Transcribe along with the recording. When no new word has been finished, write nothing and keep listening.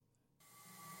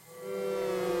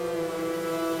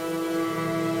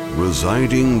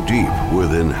Residing deep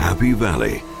within Happy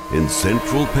Valley in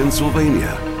central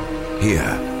Pennsylvania,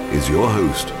 here is your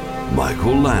host,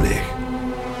 Michael Lanich.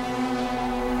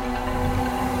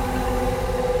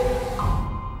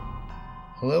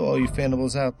 Hello all you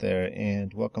Hannibals out there,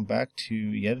 and welcome back to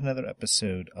yet another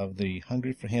episode of the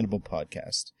Hungry for Hannibal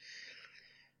podcast.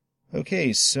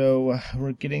 Okay, so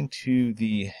we're getting to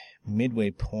the midway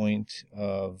point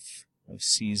of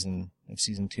season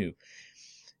 2,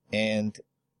 and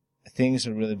things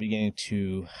are really beginning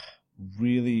to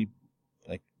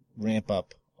ramp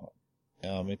up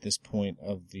at this point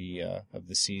of the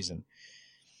season.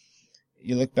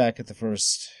 You look back at the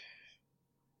first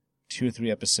 2 or 3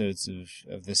 episodes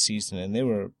of this season, and they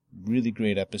were really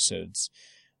great episodes.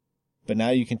 But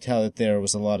now you can tell that there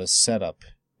was a lot of setup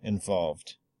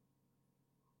involved.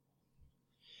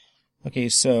 Okay,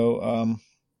 so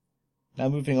now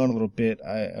moving on a little bit,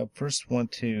 I first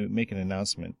want to make an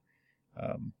announcement.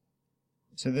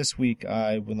 So this week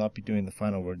I will not be doing the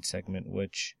final word segment,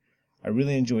 which I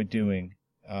really enjoy doing,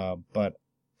 but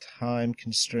time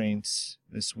constraints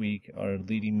this week are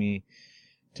leading me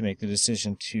to make the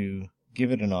decision to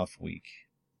give it an off week.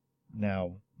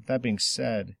 Now, that being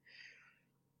said,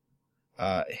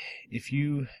 if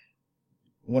you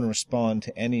want to respond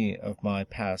to any of my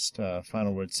past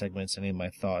final word segments, any of my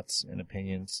thoughts and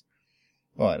opinions,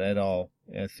 well, at all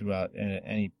throughout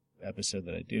any episode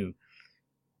that I do,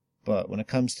 but when it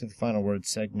comes to the final word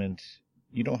segment,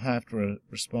 you don't have to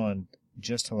respond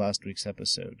just to last week's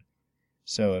episode.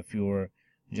 So if you're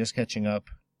just catching up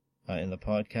in the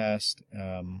podcast,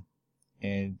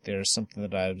 and there's something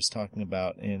that I was talking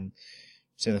about in,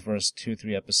 say, the first 2 or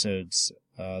 3 episodes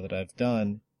that I've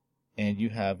done, and you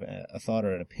have a thought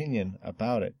or an opinion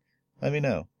about it, let me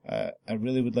know. I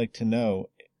really would like to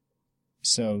know,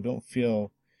 so don't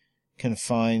feel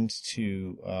confined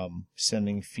to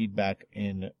sending feedback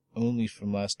in only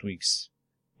from last week's,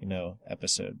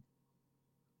 episode.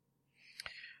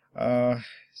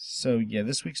 So yeah,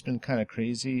 this week's been kind of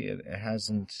crazy. It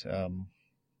hasn't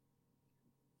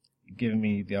given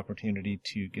me the opportunity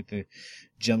to get the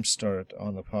jump start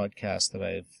on the podcast that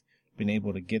I've been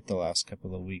able to get the last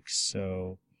couple of weeks.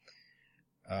 So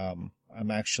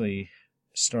I'm actually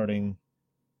starting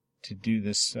to do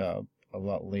this a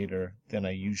lot later than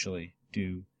I usually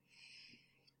do.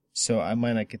 So I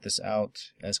might not get this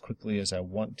out as quickly as I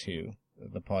want to,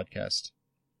 the podcast.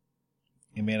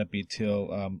 It may not be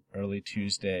till early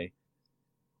Tuesday,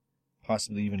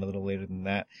 possibly even a little later than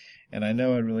that. And I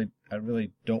know I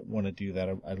really don't want to do that.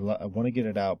 I want to get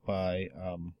it out by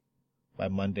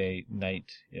Monday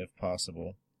night, if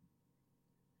possible.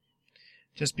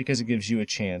 Just because it gives you a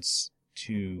chance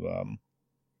to,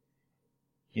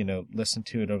 listen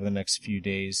to it over the next few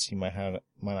days. You might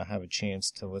not have a chance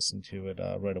to listen to it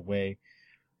right away.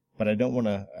 But I don't want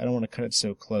to cut it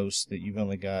so close that you've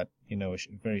only got, a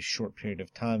very short period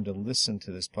of time to listen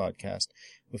to this podcast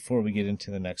before we get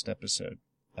into the next episode.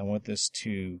 I want this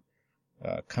to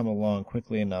come along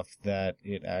quickly enough that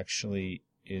it actually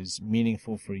is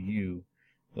meaningful for you,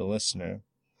 the listener.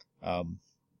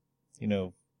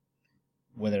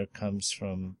 Whether it comes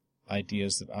from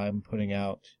ideas that I'm putting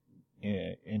out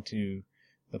into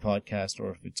the podcast,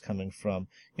 or if it's coming from,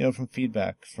 from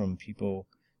feedback from people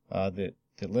that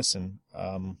listen.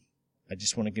 I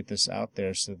just want to get this out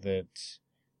there so that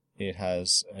it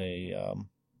has a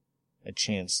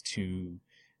chance to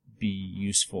be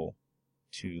useful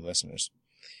to listeners.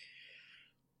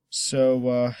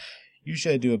 So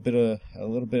usually I do a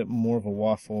little bit more of a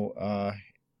waffle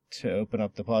to open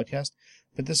up the podcast,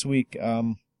 but this week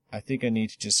I think I need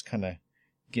to just kind of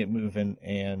get moving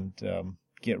and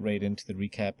get right into the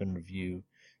recap and review.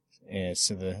 And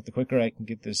so the quicker I can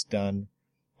get this done,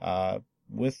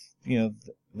 with,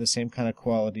 the same kind of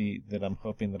quality that I'm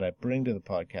hoping that I bring to the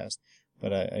podcast,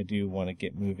 but I do want to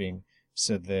get moving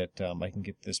so that I can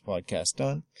get this podcast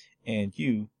done and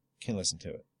you can listen to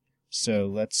it. So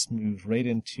let's move right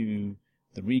into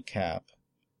the recap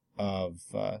of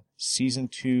Season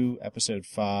 2, Episode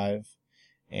 5,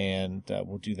 and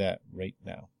we'll do that right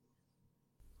now.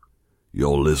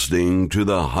 You're listening to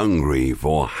the Hungry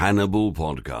for Hannibal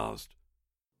podcast.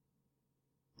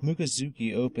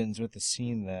 Mukōzuke opens with a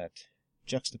scene that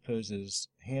juxtaposes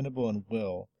Hannibal and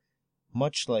Will,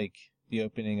 much like the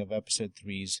opening of Episode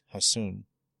 3's Hassun.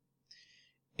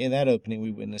 In that opening,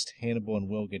 we witnessed Hannibal and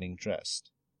Will getting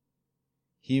dressed.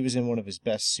 He was in one of his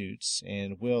best suits,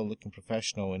 and Will looking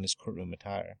professional in his courtroom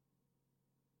attire.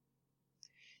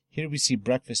 Here we see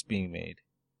breakfast being made.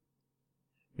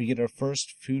 We get our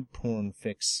first food porn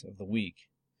fix of the week,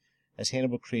 as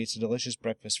Hannibal creates a delicious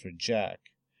breakfast for Jack,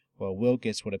 while Will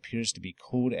gets what appears to be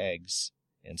cold eggs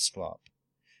and slop.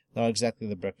 not exactly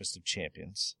the breakfast of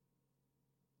champions.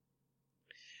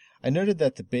 I noted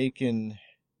that the bacon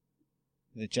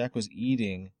that Jack was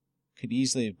eating could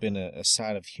easily have been a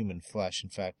side of human flesh. In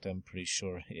fact, I'm pretty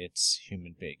sure it's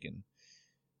human bacon.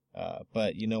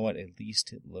 But you know what? At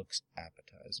least it looks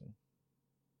appetizing.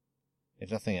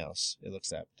 If nothing else, it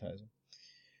looks appetizing.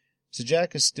 So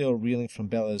Jack is still reeling from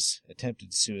Bella's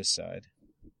attempted suicide.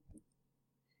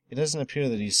 It doesn't appear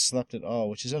that he's slept at all,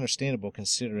 which is understandable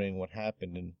considering what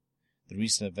happened in the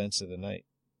recent events of the night.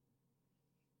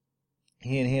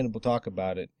 He and Hannibal talk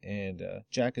about it, and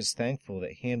Jack is thankful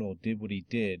that Hannibal did what he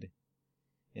did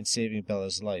in saving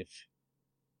Bella's life.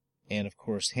 And of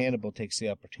course, Hannibal takes the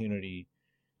opportunity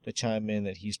to chime in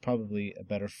that he's probably a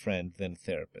better friend than a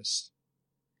therapist.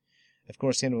 Of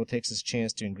course, Hannibal takes this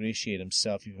chance to ingratiate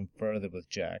himself even further with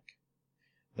Jack,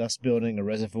 thus building a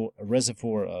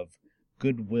reservoir of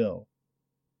goodwill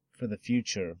for the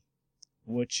future,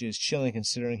 which is chilling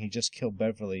considering he just killed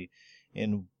Beverly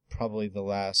in probably the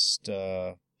last,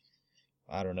 dozen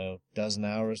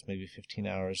hours, maybe 15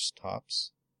 hours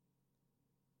tops.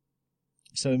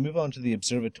 So we move on to the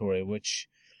observatory, which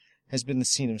has been the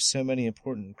scene of so many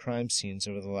important crime scenes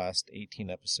over the last 18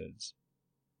 episodes.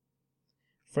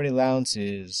 Freddie Lounds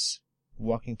is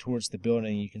walking towards the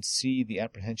building. You can see the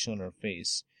apprehension on her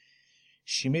face.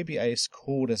 She may be ice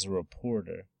cold as a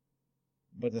reporter,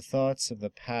 but the thoughts of the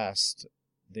past,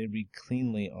 they read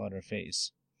cleanly on her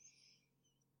face.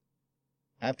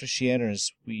 After she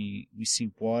enters, we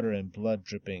see water and blood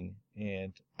dripping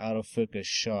and out-of-focus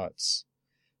shots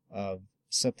of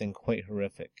something quite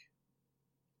horrific.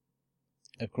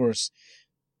 Of course,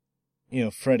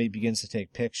 Freddie begins to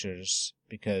take pictures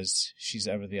because she's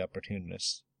ever the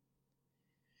opportunist.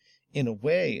 In a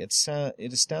way, it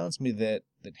astounds me that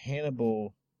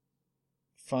Hannibal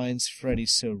finds Freddie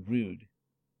so rude.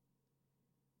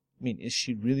 I mean, is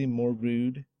she really more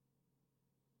rude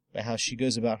by how she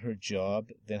goes about her job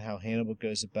than how Hannibal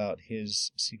goes about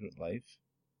his secret life?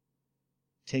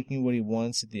 Taking what he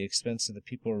wants at the expense of the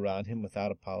people around him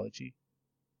without apology?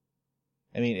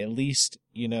 I mean, at least,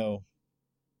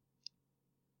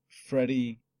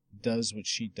 Freddie does what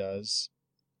she does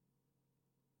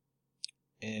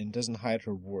and doesn't hide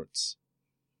her warts,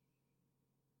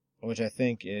 which I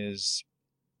think is,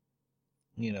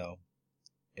 on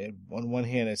one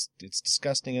hand it's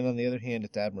disgusting, and on the other hand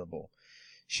it's admirable.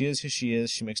 She is who she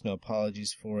is. She makes no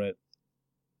apologies for it,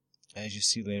 as you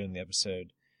see later in the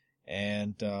episode,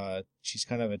 and she's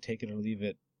kind of a take it or leave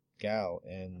it gal,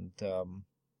 and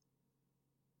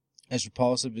as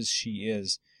repulsive as she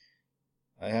is,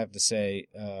 I have to say,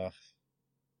 I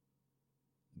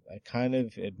kind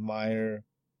of admire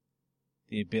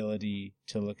the ability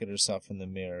to look at herself in the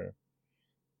mirror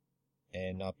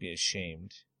and not be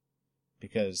ashamed.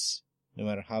 Because no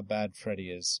matter how bad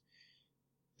Freddie is,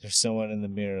 there's someone in the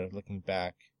mirror looking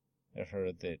back at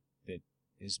her that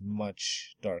is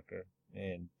much darker,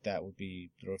 and that would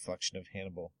be the reflection of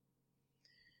Hannibal.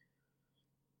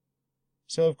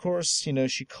 So, of course,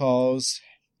 she calls,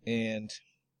 and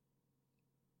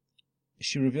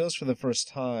she reveals for the first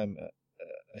time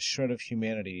a shred of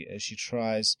humanity as she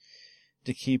tries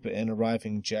to keep an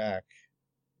arriving Jack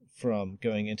from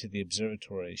going into the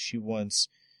observatory. She wants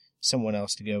someone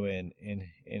else to go in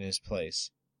his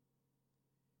place,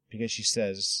 because she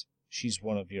says she's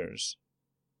one of yours.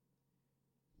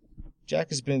 Jack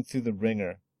has been through the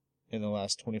ringer in the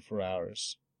last 24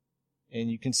 hours, and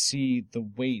you can see the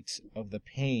weight of the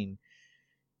pain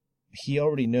he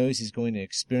already knows he's going to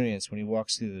experience when he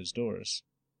walks through those doors.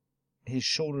 His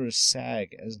shoulders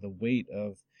sag as the weight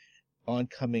of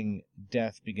oncoming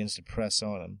death begins to press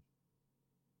on him.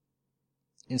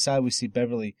 Inside, we see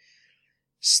Beverly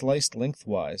sliced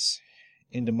lengthwise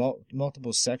into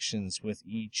multiple sections, with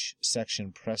each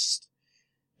section pressed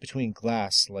between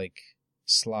glass like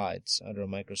slides under a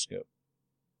microscope.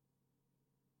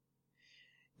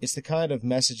 It's the kind of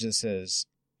message that says,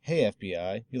 "Hey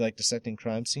FBI, you like dissecting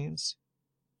crime scenes?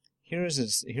 Here's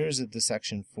a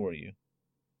dissection for you."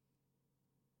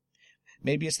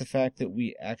 Maybe it's the fact that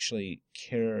we actually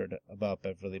cared about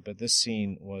Beverly, but this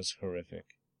scene was horrific.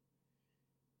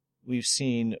 We've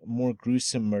seen more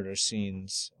gruesome murder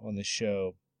scenes on the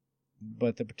show,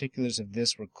 but the particulars of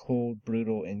this were cold,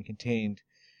 brutal, and contained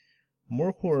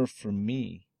more horror for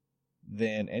me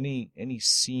than any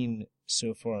scene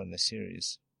so far in the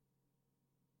series.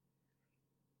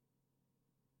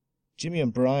 Jimmy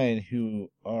and Brian,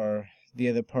 who are the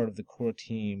other part of the core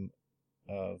team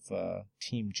of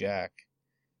Team Jack,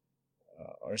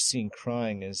 are seen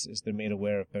crying as they're made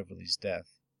aware of Beverly's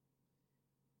death.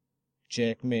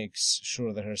 Jack makes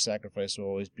sure that her sacrifice will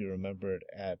always be remembered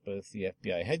at both the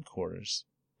FBI headquarters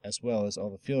as well as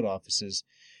all the field offices,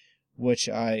 which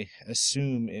I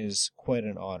assume is quite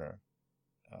an honor.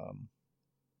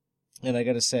 And I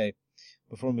gotta say,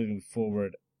 before moving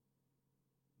forward,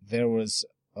 there was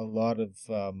a lot of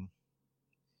the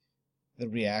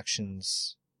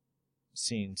reactions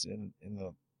scenes in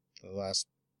the last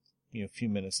few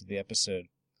minutes of the episode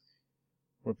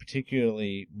were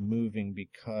particularly moving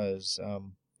because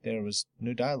there was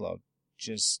no dialogue,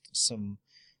 just some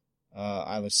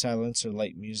either silence or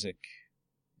light music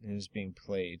that was being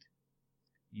played.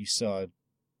 You saw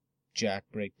Jack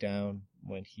break down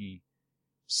when he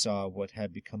saw what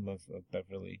had become of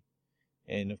Beverly,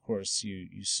 and of course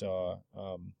you saw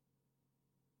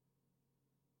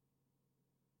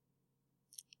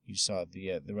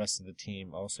the rest of the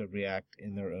team also react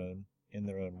in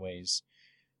their own ways,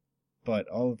 but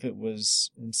all of it was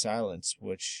in silence,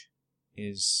 which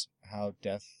is how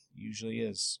death usually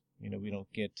is. We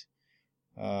don't get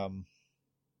we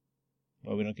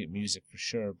don't get music for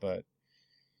sure, but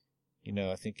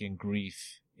I think in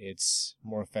grief it's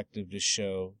more effective to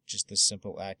show just the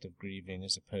simple act of grieving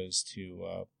as opposed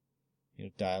to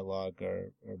dialogue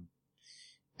or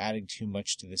adding too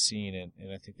much to the scene,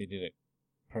 and I think they did it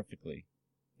perfectly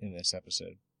in this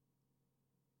episode.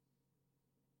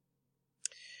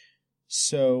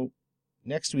 So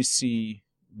next we see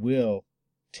Will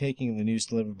taking the news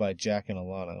delivered by Jack and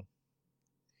Alana.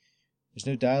 There's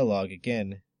no dialogue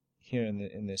again here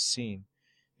in this scene,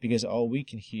 because all we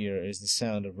can hear is the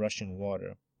sound of rushing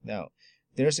water. Now,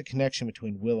 there's a connection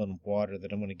between Will and water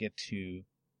that I'm going to get to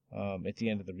at the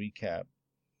end of the recap.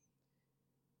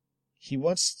 He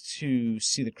wants to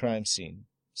see the crime scene,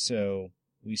 so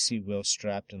we see Will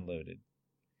strapped and loaded.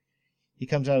 He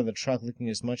comes out of the truck looking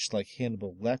as much like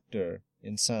Hannibal Lecter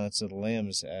in Silence of the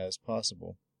Lambs as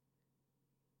possible.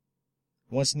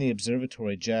 Once in the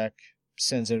observatory, Jack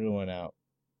sends everyone out.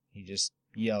 He just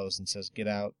yells and says, "Get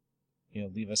out,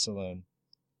 leave us alone."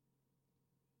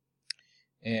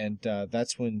 And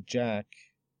that's when Jack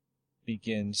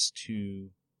begins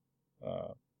to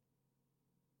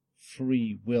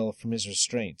free Will from his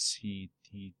restraints. He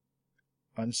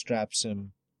unstraps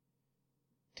him,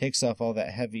 takes off all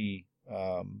that heavy,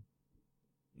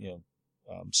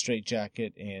 straight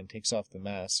jacket, and takes off the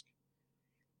mask.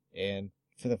 And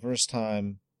for the first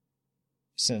time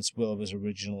since Will was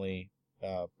originally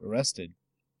arrested,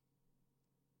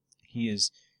 he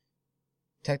is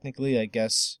technically, I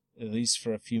guess, at least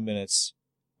for a few minutes,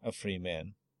 a free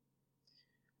man.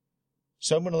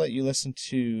 So I'm going to let you listen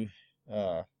to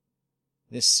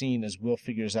this scene as Will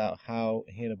figures out how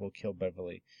Hannibal killed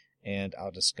Beverly, and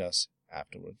I'll discuss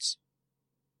afterwards.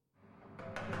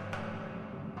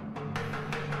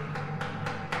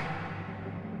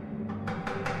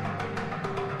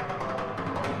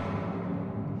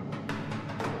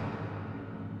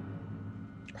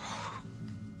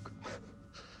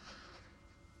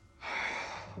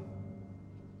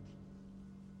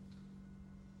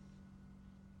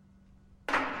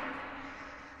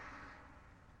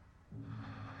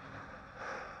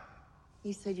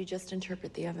 You said you just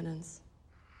interpret the evidence.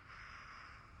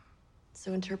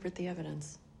 So interpret the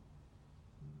evidence.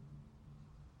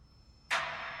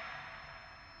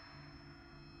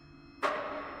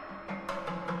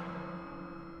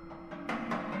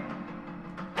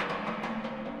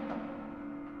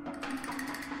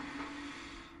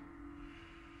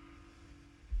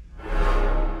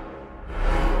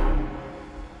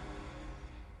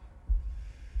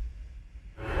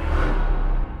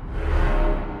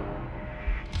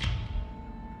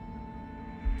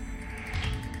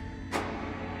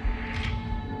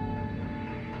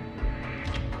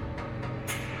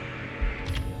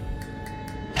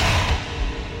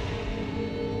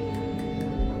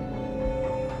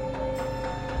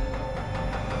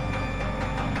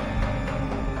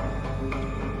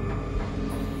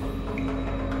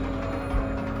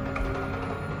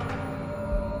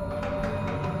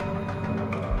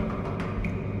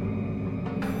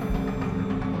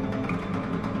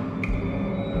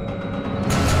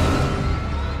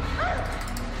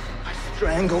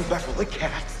 Strangled Beverly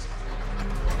Katz.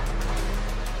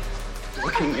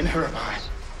 Looking in her eyes.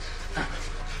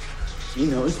 She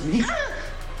knows me.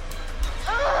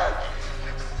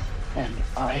 And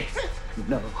I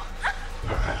know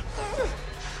her.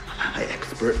 I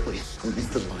expertly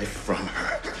squeezed the life from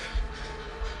her,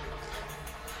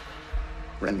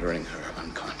 rendering her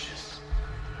unconscious.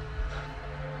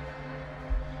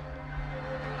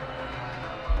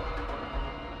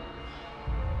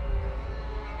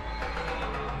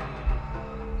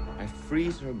 I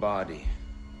freeze her body,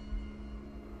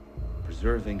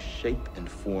 preserving shape and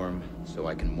form so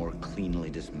I can more cleanly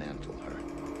dismantle her.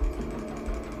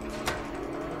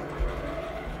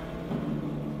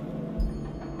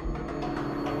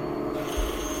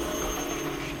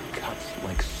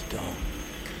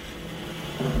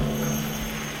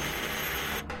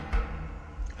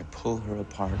 pull her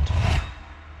apart,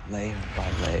 layer by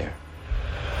layer,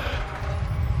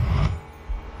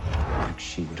 like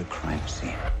she would a crime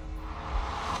scene.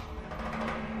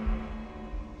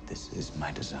 This is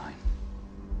my design.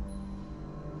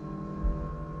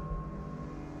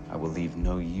 I will leave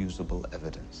no usable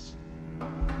evidence.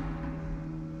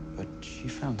 But she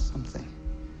found something.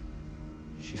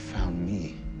 She found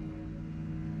me.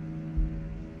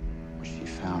 What she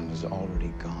found is already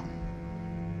gone.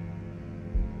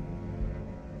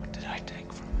 What did I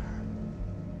take from her?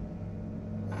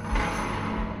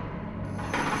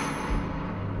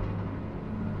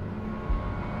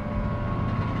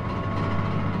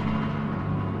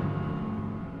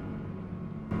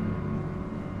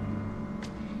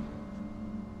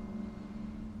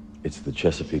 It's the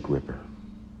Chesapeake Ripper.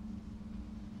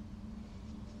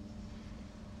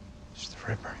 It's the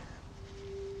Ripper.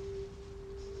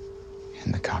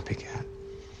 And the copycat.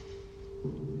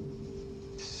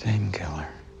 Same killer.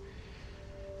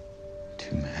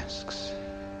 Two masks.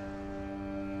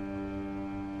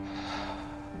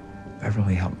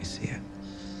 Beverly, help me see it.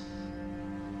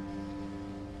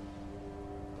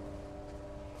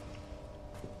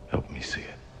 Help me see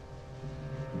it.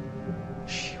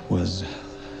 She was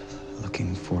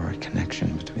looking for a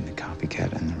connection between the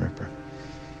copycat and the Ripper.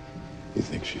 You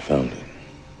think she found it?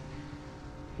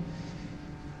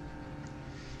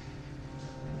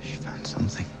 She found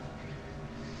something.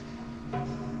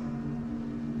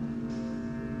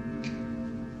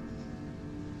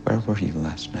 Where were you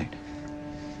last night?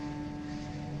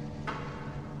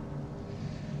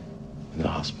 In the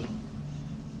hospital.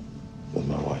 With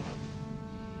my wife.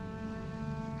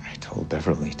 I told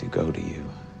Beverly to go to you.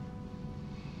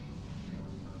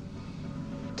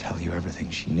 Tell you everything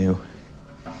she knew.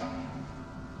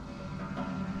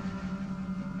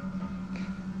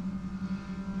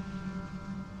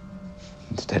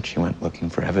 Instead, she went looking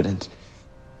for evidence.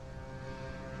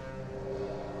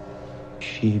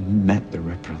 She met the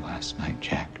Ripper last night,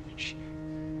 Jack.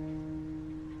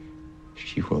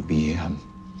 She will be,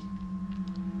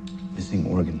 missing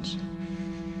organs.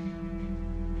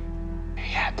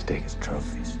 He had to take his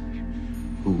trophies.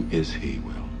 Who is he,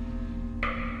 Will?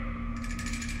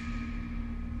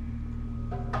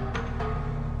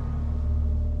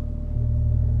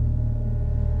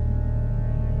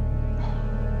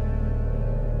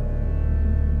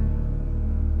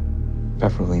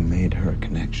 Beverly made her a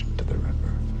connection to the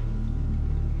Ripper.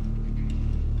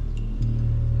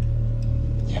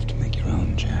 You have to make your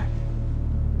own, Jack.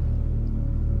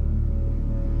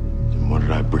 Then what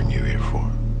did I bring you here for?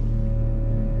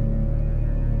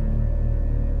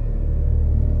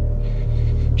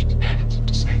 Just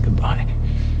to say goodbye.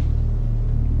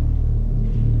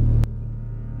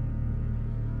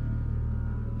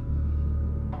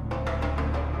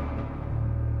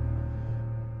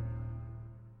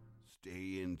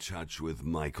 Stay in touch with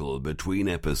Michael between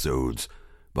episodes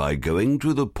by going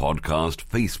to the podcast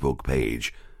Facebook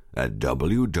page at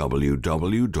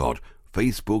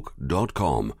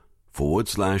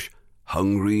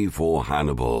www.facebook.com/Hungry for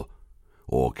Hannibal,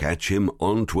 or catch him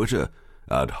on Twitter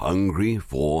at Hungry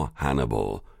for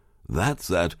Hannibal.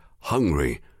 That's at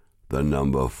Hungry, the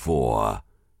number 4,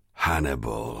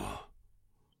 Hannibal.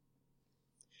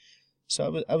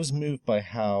 So I was moved by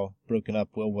how broken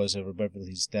up Will was over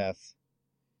Beverly's death.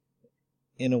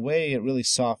 In a way, it really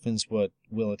softens what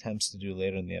Will attempts to do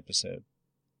later in the episode.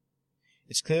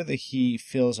 It's clear that he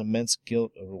feels immense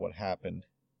guilt over what happened.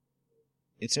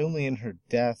 It's only in her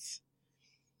death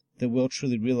that Will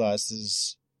truly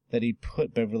realizes that he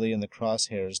put Beverly in the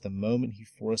crosshairs the moment he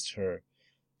forced her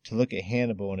to look at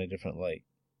Hannibal in a different light.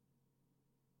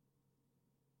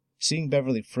 Seeing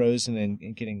Beverly frozen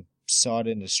and getting sawed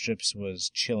into strips was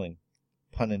chilling,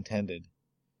 pun intended.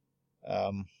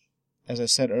 As I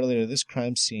said earlier, this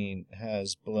crime scene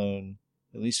has blown,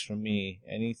 at least for me,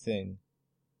 everything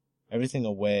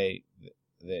away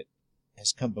that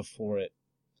has come before it,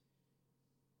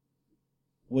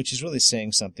 which is really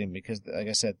saying something because, like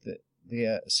I said,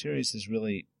 the series has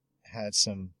really had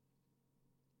some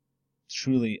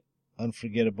truly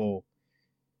unforgettable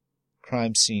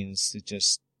crime scenes that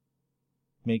just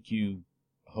make you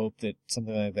hope that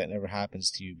something like that never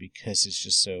happens to you because it's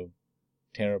just so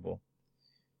terrible.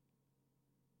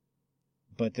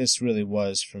 But this really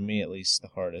was, for me at least, the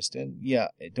hardest. And yeah,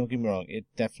 don't get me wrong, it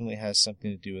definitely has something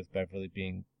to do with Beverly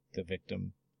being the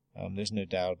victim. There's no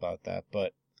doubt about that.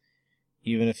 But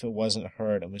even if it wasn't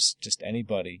her and it was just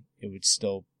anybody, it would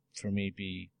still, for me,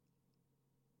 be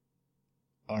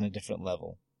on a different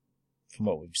level from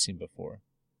what we've seen before.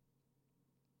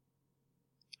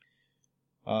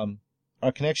 Our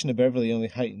connection to Beverly only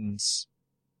heightens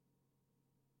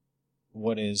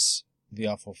what is the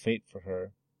awful fate for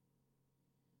her.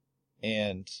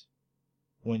 And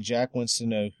when Jack wants to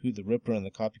know who the Ripper and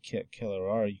the copycat killer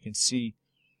are, you can see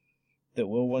that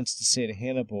Will wants to say to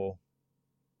Hannibal,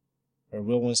 or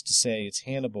Will wants to say it's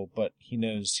Hannibal, but he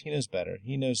knows better.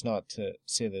 He knows not to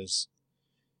say those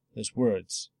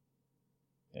words.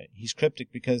 He's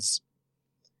cryptic because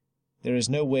there is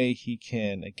no way he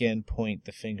can again point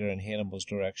the finger in Hannibal's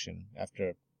direction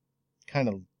after kind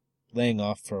of laying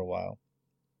off for a while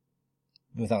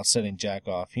without setting Jack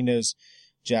off. He knows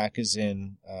Jack is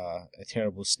in a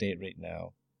terrible state right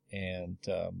now, and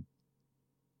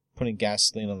putting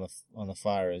gasoline on the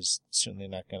fire is certainly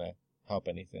not going to help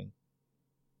anything.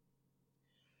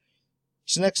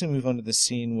 So next we move on to the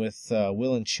scene with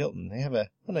Will and Chilton. They have a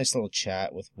nice little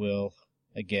chat with Will,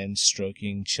 again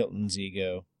stroking Chilton's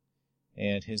ego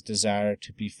and his desire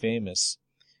to be famous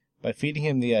by feeding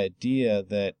him the idea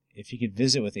that if he could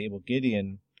visit with Abel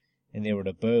Gideon and they were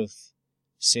to both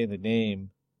say the name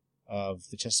of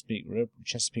the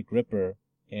Chesapeake Ripper,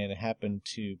 and it happened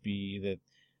to be that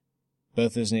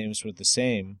both those names were the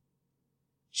same,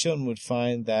 Chilton would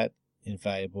find that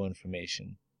invaluable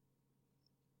information.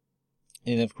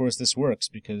 And of course this works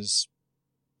because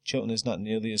Chilton is not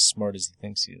nearly as smart as he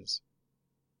thinks he is.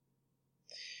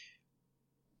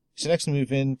 So next we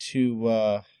move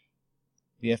into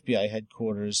the FBI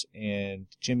headquarters, and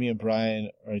Jimmy and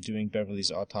Brian are doing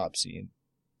Beverly's autopsy. And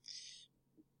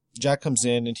Jack comes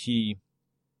in and he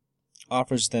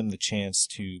offers them the chance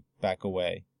to back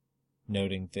away,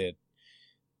 noting that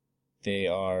they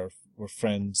were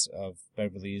friends of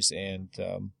Beverly's and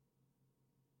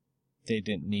they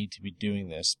didn't need to be doing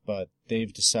this, but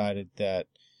they've decided that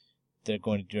they're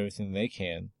going to do everything they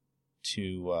can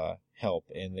to help,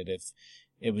 and that if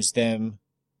it was them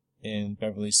in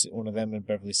one of them in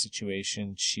Beverly's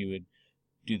situation, she would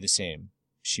do the same.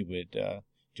 She would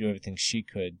do everything she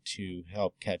could to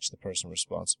help catch the person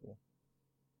responsible.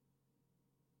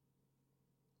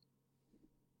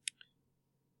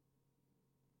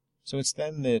 So it's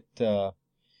then that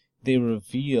they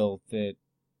reveal that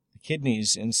the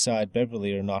kidneys inside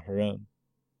Beverly are not her own.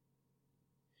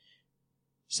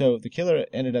 So the killer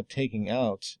ended up taking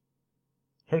out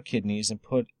her kidneys and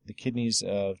put the kidneys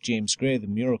of James Gray, the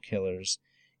mural killers,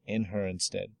 in her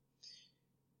instead.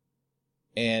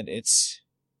 And it's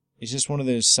just one of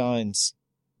those signs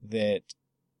that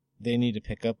they need to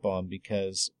pick up on,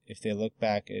 because if they look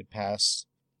back at past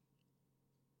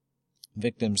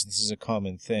victims, this is a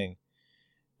common thing.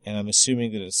 And I'm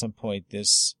assuming that at some point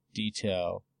this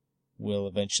detail will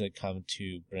eventually come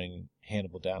to bring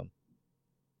Hannibal down.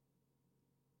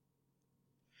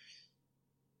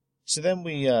 So then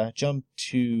we jump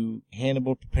to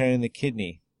Hannibal preparing the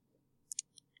kidney.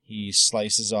 He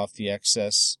slices off the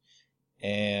excess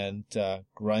and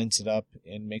grinds it up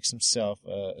and makes himself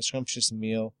a scrumptious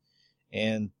meal.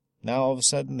 And now all of a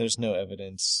sudden there's no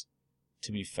evidence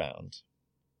to be found.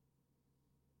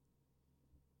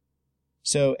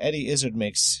 So Eddie Izzard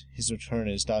makes his return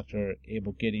as Dr.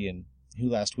 Abel Gideon, who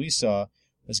last we saw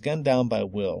was gunned down by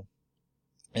Will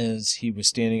as he was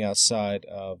standing outside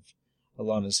of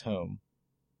Alana's home.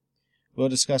 Will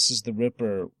discusses the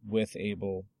Ripper with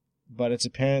Abel, but it's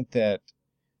apparent that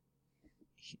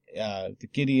the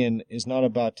Gideon is not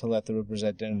about to let the Ripper's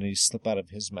identity slip out of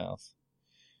his mouth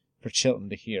for Chilton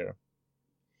to hear.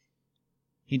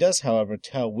 He does, however,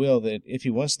 tell Will that if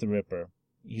he wants the Ripper,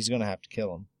 he's going to have to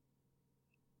kill him.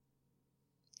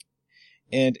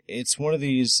 And it's one of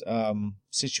these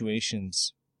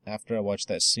situations, after I watched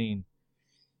that scene,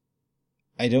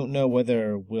 I don't know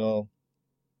whether Will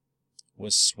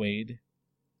was swayed,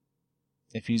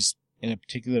 if he's in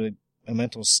a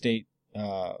mental state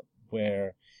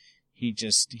where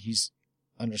he's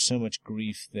under so much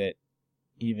grief that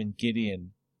even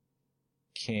Gideon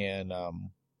can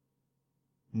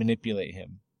manipulate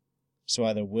him. So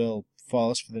either Will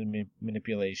falls for the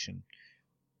manipulation,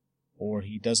 or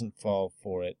he doesn't fall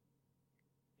for it,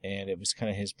 and it was kind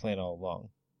of his plan all along.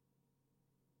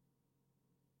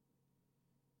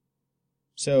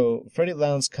 So Freddie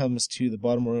Lowndes comes to the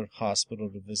Baltimore hospital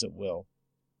to visit Will,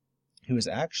 who has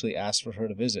actually asked for her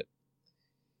to visit.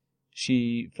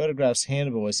 She photographs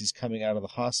Hannibal as he's coming out of the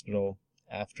hospital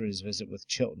after his visit with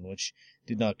Chilton, which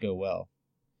did not go well.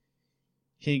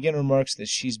 He again remarks that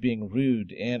she's being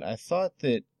rude, and I thought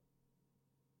that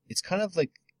it's kind of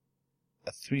like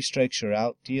a 3 strikes you're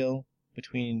out deal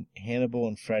between Hannibal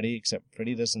and Freddie, except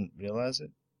Freddie doesn't realize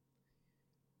it.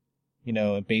 You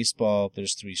know, in baseball,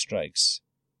 there's 3 strikes.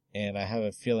 And I have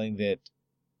a feeling that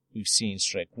we've seen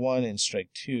strike 1 and strike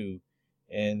 2,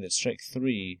 and that strike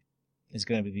 3 is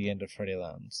going to be the end of Freddie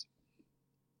Lowndes.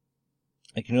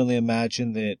 I can only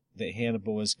imagine that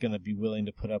Hannibal is going to be willing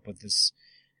to put up with this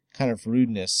kind of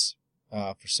rudeness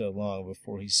for so long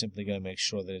before he's simply going to make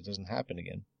sure that it doesn't happen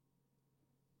again.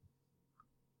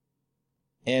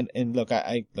 And look,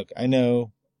 I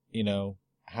know,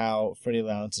 how Freddie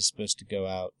Lounds is supposed to go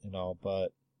out and all,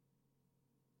 but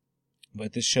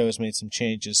this show has made some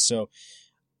changes, so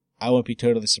I won't be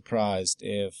totally surprised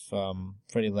if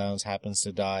Freddie Lounds happens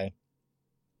to die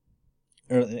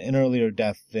an earlier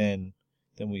death than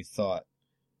we thought.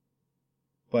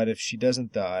 But if she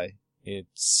doesn't die,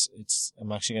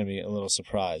 I'm actually going to be a little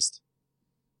surprised,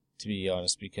 to be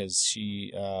honest, because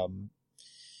she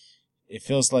it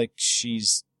feels like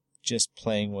she's just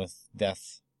playing with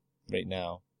death right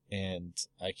now, and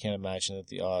I can't imagine that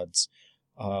the odds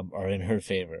are in her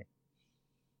favor.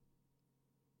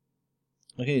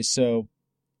 Okay, so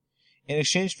in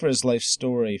exchange for his life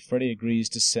story, Freddy agrees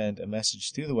to send a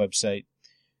message through the website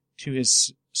to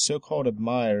his so-called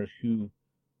admirer who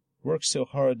worked so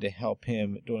hard to help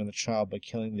him during the trial by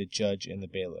killing the judge and the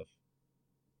bailiff.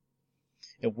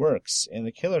 It works, and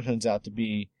the killer turns out to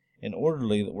be an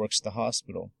orderly that works at the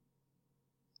hospital.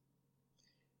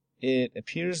 It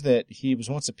appears that he was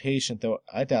once a patient, though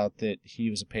I doubt that he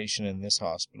was a patient in this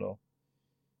hospital.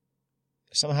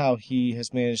 Somehow he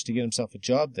has managed to get himself a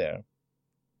job there.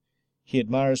 He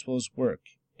admires Will's work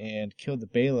and killed the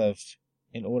bailiff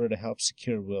in order to help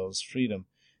secure Will's freedom,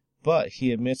 but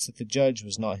he admits that the judge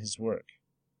was not his work.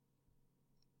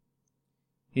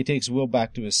 He takes Will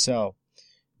back to his cell.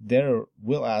 There,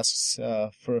 Will asks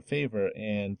for a favor,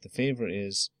 and the favor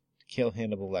is to kill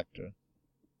Hannibal Lecter.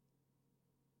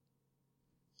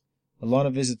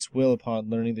 Alana visits Will upon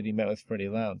learning that he met with Freddie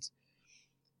Lounds.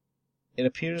 It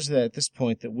appears that at this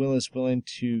point that Will is willing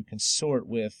to consort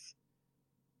with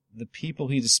the people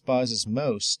he despises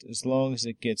most as long as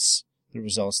it gets the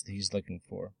results that he's looking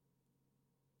for.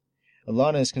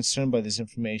 Alana is concerned by this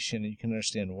information, and you can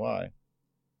understand why.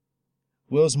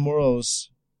 Will's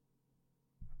morals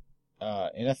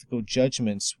and ethical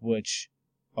judgments, which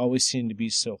always seem to be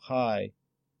so high,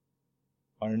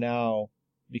 are now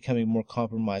becoming more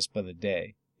compromised by the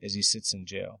day as he sits in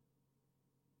jail.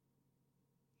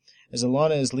 As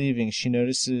Alana is leaving, she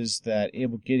notices that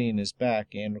Abel Gideon is back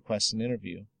and requests an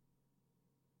interview.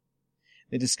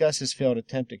 They discuss his failed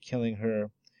attempt at killing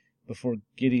her before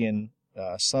Gideon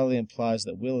slyly implies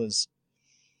that Will is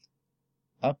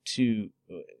up to...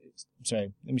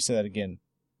 Sorry, let me say that again.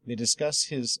 They discuss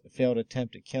his failed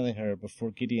attempt at killing her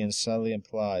before Gideon slyly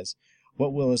implies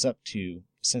what Will is up to,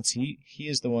 since he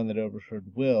is the one that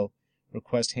overheard Will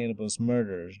request Hannibal's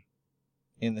murder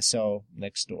in the cell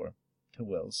next door to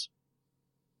Will's.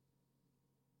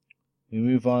 We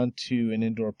move on to an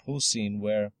indoor pool scene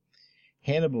where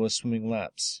Hannibal is swimming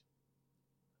laps.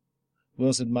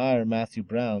 Will's admirer, Matthew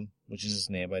Brown, which is his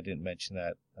name, I didn't mention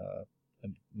that a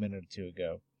minute or two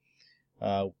ago.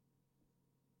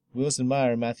 Will's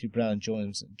admirer, Matthew Brown,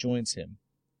 joins him.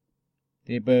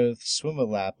 They both swim a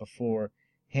lap before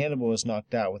Hannibal is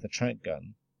knocked out with a trank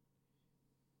gun.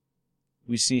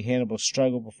 We see Hannibal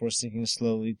struggle before sinking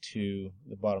slowly to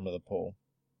the bottom of the pool.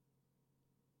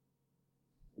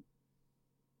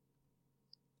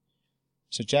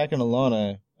 So Jack and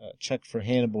Alana check for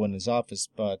Hannibal in his office,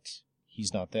 but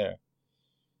he's not there.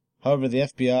 However, the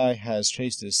FBI has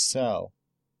traced his cell.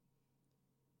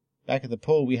 Back at the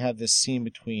pool, we have this scene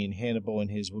between Hannibal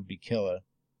and his would-be killer.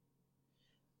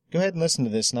 Go ahead and listen to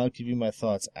this, and I'll give you my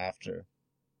thoughts after.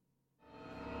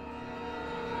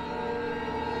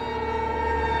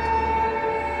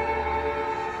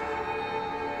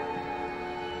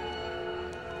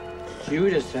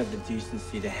 Judas had the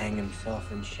decency to hang himself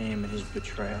in shame at his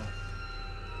betrayal.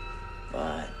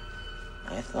 But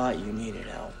I thought you needed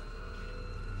help.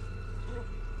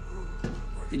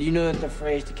 Did you know that the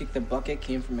phrase to kick the bucket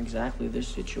came from exactly this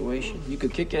situation? You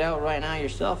could kick it out right now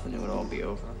yourself and it would all be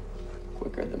over.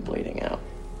 Quicker than bleeding out.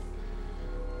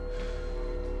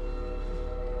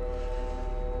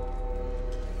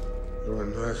 You're a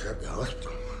nurse at the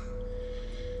hospital.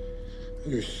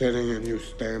 You're setting a new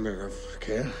standard of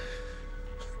care.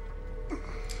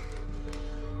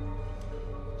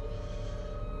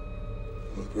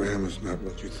 Well, Graham is not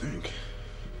what you think.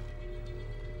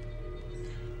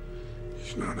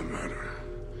 He's not a murderer.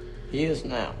 He is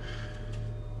now.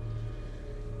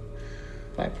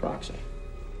 By proxy.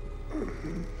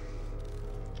 Mm-hmm.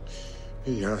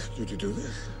 He asked you to do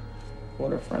this?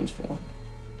 What are friends for?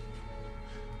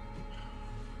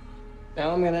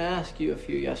 Now I'm going to ask you a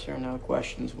few yes or no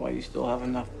questions while you still have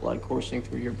enough blood coursing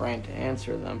through your brain to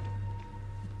answer them.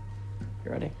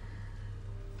 You ready?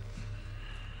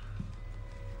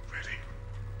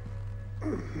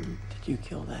 Ready. Mm-hmm. Did you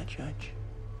kill that judge?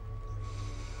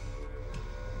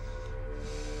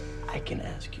 I can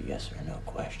ask you yes or no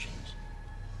questions.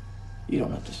 You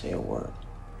don't have to say a word.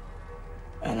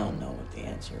 And I'll know what the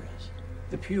answer is.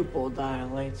 The pupil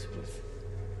dilates with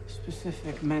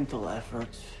specific mental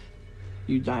efforts.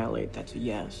 You dilate, that's a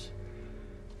yes.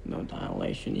 No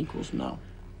dilation equals no.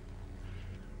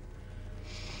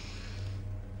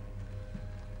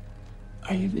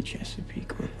 Are you the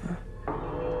Chesapeake Ripper?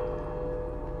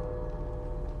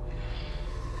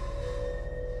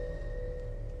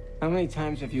 How many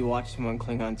times have you watched someone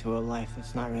cling on to a life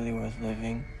that's not really worth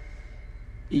living?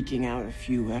 Eking out a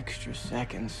few extra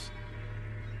seconds.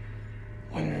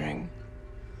 Wondering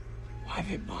why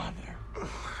they bother.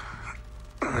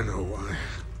 I know why.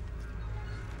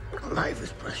 Life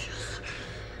is precious.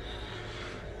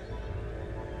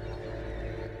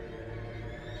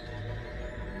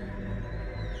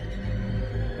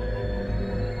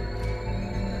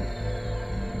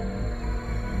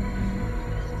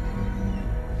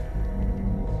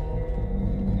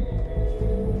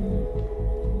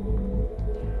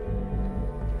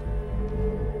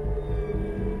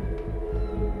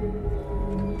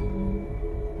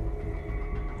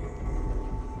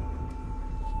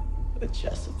 The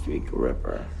Chesapeake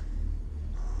Ripper.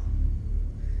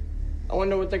 I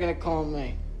wonder what they're gonna call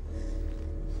me.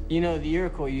 You know, the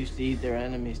Iroquois used to eat their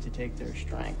enemies to take their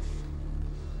strength.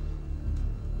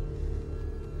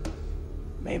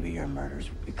 Maybe your murders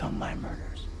will become my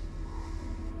murders.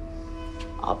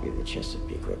 I'll be the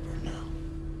Chesapeake Ripper now.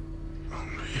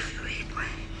 Only if you eat me.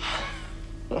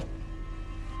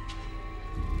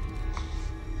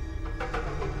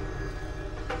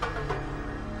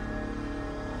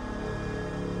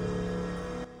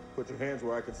 Put your hands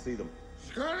where I can see them.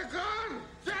 Got a gun!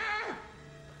 Sir!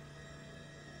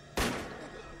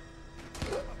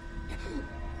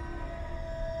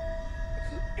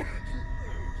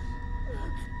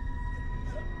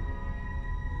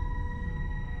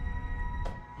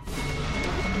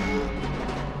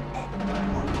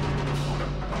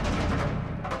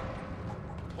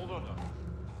 Hold on now.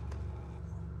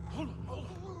 Hold on.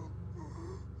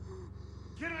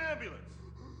 Get an ambulance.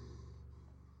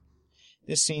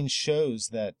 This scene shows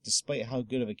that despite how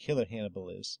good of a killer Hannibal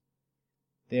is,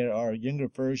 there are younger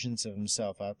versions of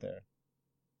himself out there.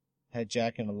 Had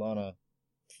Jack and Alana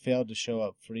failed to show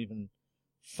up for even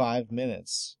 5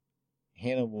 minutes,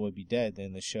 Hannibal would be dead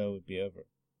and the show would be over.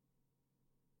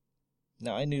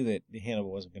 Now, I knew that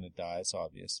Hannibal wasn't going to die, it's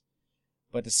obvious.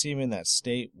 But to see him in that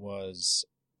state was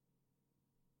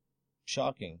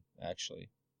shocking, actually.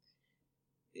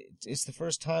 It's the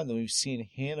first time that we've seen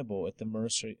Hannibal at the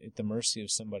mercy of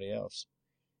somebody else.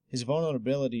 His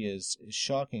vulnerability is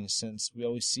shocking, since we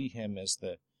always see him as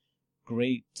the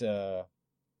great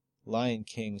Lion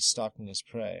King stalking his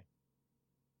prey.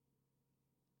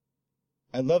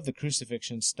 I love the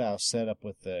crucifixion style setup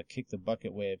with the kick the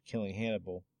bucket way of killing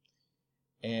Hannibal.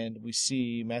 And we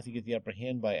see Matthew get the upper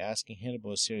hand by asking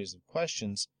Hannibal a series of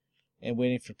questions and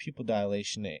waiting for pupil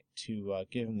dilation to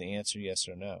give him the answer yes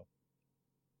or no,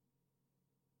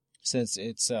 since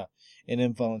it's an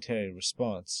involuntary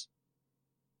response.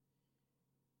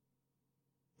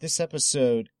 This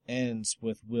episode ends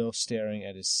with Will staring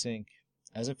at his sink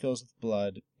as it fills with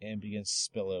blood and begins to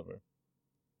spill over.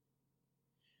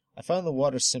 I found the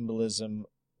water symbolism,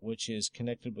 which is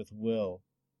connected with Will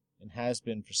and has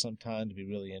been for some time, to be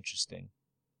really interesting.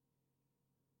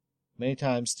 Many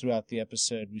times throughout the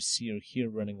episode we see or hear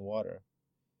running water.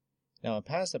 Now, in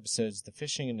past episodes, the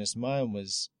fishing in his mind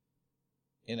was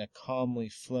in a calmly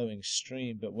flowing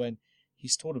stream, but when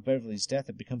he's told of Beverly's death,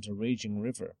 it becomes a raging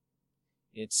river.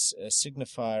 It's a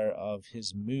signifier of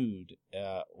his mood,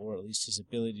 or at least his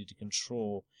ability to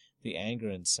control the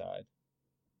anger inside.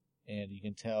 And you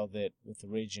can tell that with the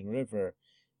raging river,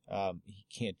 he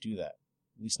can't do that,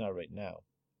 at least not right now.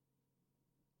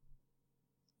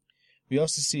 We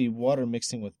also see water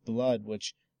mixing with blood,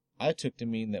 which I took to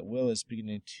mean that Will is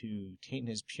beginning to taint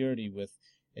his purity with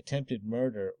attempted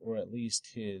murder, or at least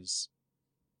his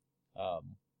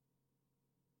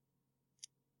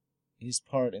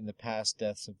part in the past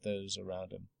deaths of those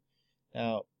around him.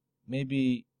 Now,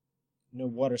 maybe no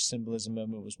water symbolism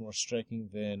moment was more striking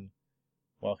than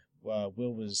while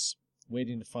Will was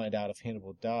waiting to find out if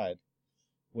Hannibal died,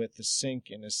 with the sink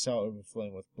in his cell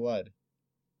overflowing with blood.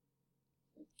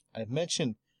 I've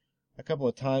mentioned a couple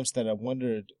of times that I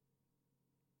wondered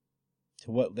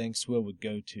to what lengths Will would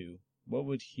go to. What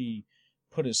would he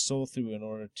put his soul through in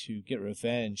order to get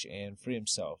revenge and free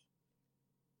himself?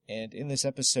 And in this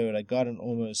episode, I got an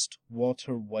almost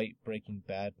Walter White Breaking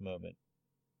Bad moment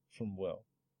from Will.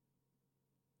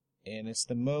 And it's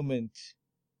the moment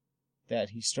that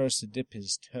he starts to dip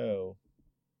his toe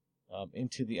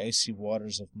into the icy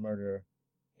waters of murder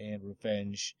and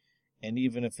revenge, and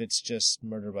even if it's just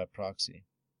murder by proxy.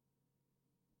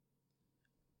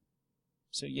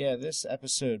 So yeah, this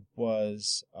episode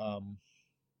was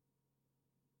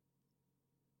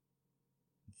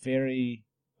very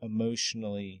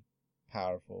emotionally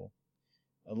powerful.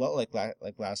 A lot like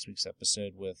last week's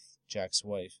episode with Jack's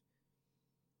wife.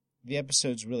 The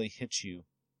episodes really hit you,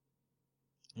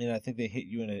 and I think they hit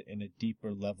you in a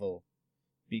deeper level,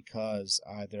 because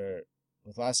either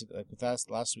with last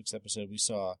week's episode we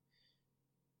saw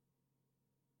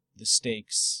the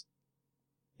stakes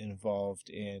involved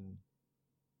in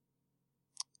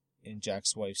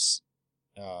Jack's wife's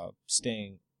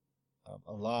staying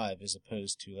alive, as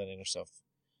opposed to letting herself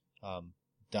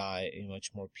die a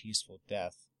much more peaceful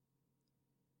death.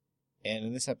 And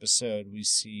in this episode, we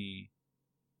see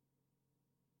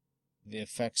the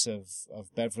effects of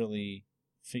Beverly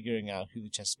figuring out who the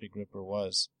Chesapeake Ripper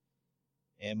was.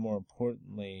 And more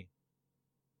importantly,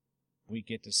 we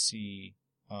get to see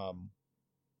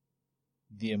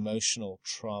the emotional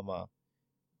trauma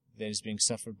that is being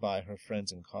suffered by her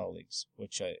friends and colleagues,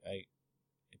 which it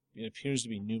appears to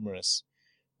be numerous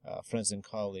friends and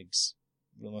colleagues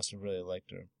who must have really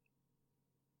liked her.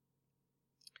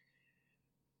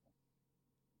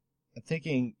 I'm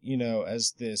thinking,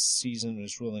 as this season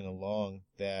is rolling along,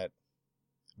 that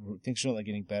things are only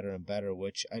getting better and better,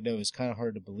 which I know is kind of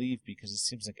hard to believe, because it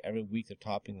seems like every week they're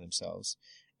topping themselves.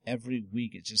 Every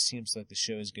week it just seems like the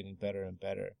show is getting better and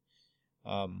better.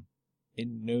 It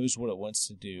knows what it wants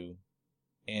to do,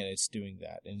 and it's doing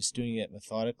that. And it's doing it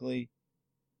methodically,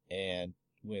 and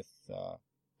with,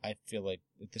 I feel like,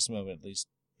 at this moment at least,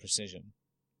 precision.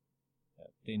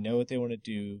 They know what they want to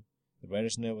do, the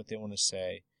writers know what they want to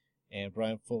say, and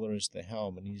Brian Fuller is the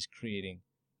helm, and he's creating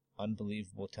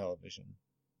unbelievable television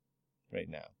right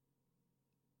now.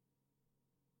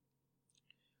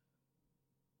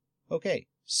 Okay,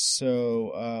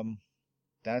 so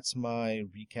that's my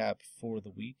recap for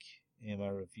the week and my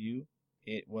review.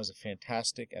 It was a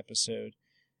fantastic episode.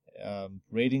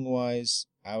 Rating-wise,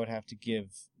 I would have to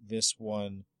give this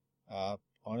one,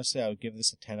 honestly, I would give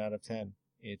this a 10 out of 10.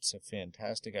 It's a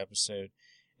fantastic episode,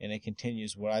 and it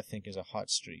continues what I think is a hot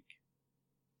streak.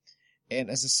 And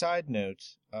as a side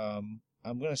note, I'm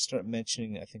going to start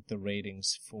mentioning, I think, the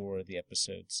ratings for the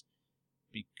episodes,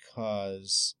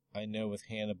 because I know with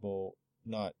Hannibal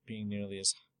not being nearly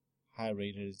as high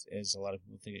rated as a lot of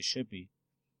people think it should be,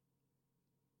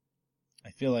 I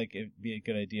feel like it would be a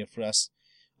good idea for us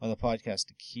on the podcast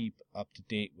to keep up to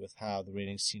date with how the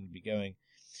ratings seem to be going.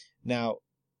 Now,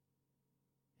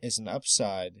 as an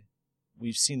upside,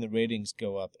 we've seen the ratings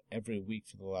go up every week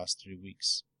for the last 3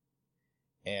 weeks.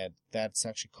 And that's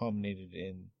actually culminated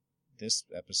in this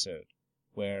episode,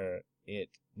 where it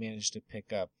managed to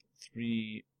pick up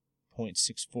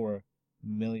 3.64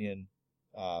 million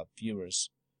viewers,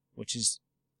 which is,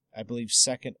 I believe,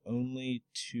 second only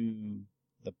to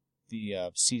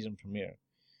the season premiere.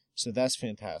 So that's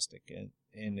fantastic.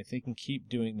 And if they can keep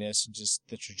doing this, and just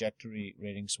the trajectory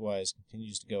ratings-wise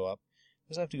continues to go up, it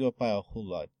doesn't have to go up by a whole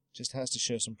lot. It just has to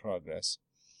show some progress.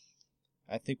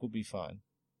 I think we'll be fine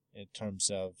in terms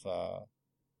of, the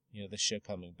show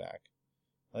coming back.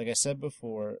 Like I said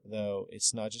before, though,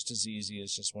 it's not just as easy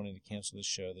as just wanting to cancel the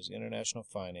show. There's international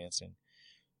financing.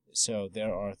 So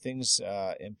there are things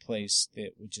in place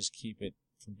that would just keep it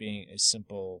from being a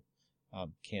simple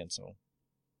cancel.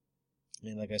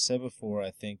 And like I said before,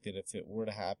 I think that if it were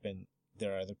to happen,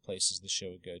 there are other places the show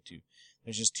would go to.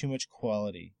 There's just too much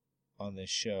quality on this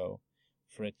show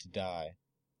for it to die.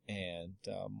 And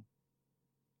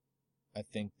I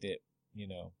think that,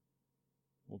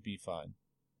 we'll be fine.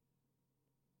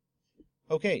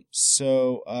 Okay,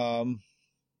 so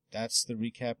that's the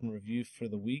recap and review for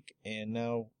the week, and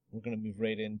now we're going to move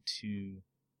right into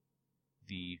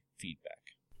the feedback.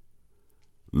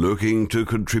 Looking to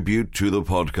contribute to the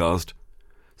podcast?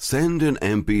 Send an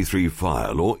MP3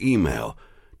 file or email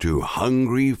to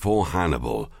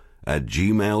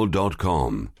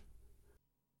hungryforhannibal@gmail.com.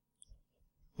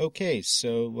 Okay,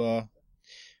 so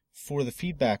for the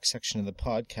feedback section of the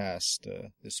podcast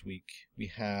this week, we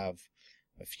have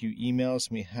a few emails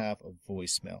and we have a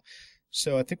voicemail.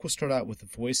 So I think we'll start out with the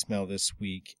voicemail this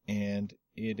week, and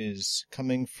it is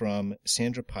coming from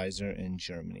Sandra Peiser in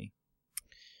Germany.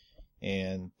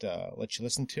 And let you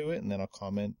listen to it, and then I'll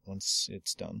comment once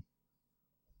it's done.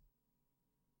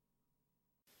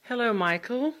 Hello,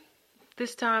 Michael.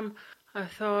 This time I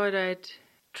thought I'd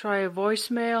try a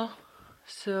voicemail.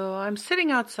 So I'm sitting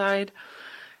outside.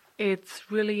 It's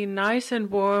really nice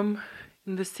and warm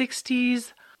in the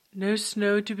 60s. No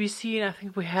snow to be seen. I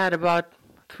think we had about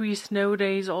 3 snow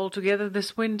days altogether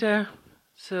this winter.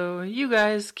 So you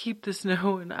guys keep the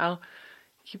snow and I'll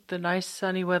keep the nice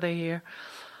sunny weather here.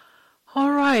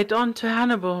 Alright, on to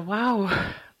Hannibal.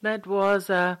 Wow, that was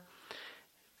a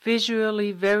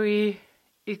visually very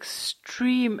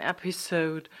extreme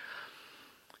episode.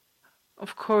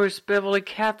 Of course, Beverly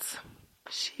Katz,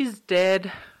 she's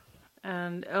dead,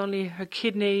 and only her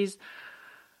kidneys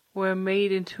were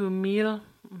made into a meal.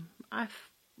 I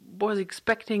was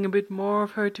expecting a bit more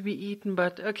of her to be eaten,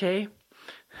 but okay,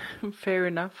 fair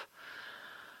enough.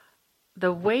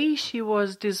 The way she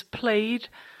was displayed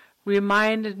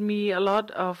reminded me a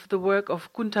lot of the work of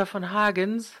Gunther von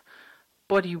Hagen's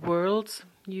Body Worlds.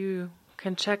 You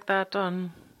can check that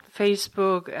on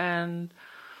Facebook and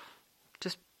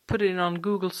just put it in on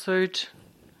Google search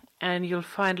and you'll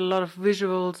find a lot of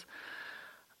visuals.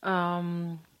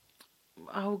 How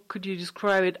could you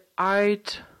describe it?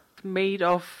 Art made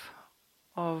of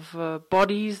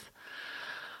bodies.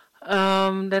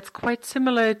 That's quite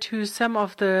similar to some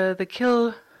of the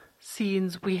kill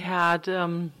scenes we had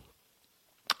on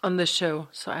the show.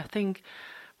 So I think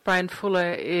Brian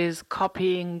Fuller is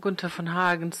copying Gunther von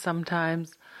Hagen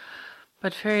sometimes.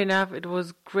 But fair enough, it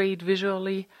was great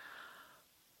visually.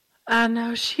 And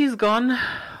now she's gone.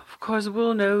 Of course,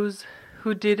 Will knows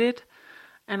who did it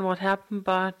and what happened,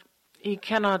 but he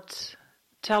cannot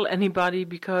tell anybody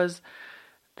because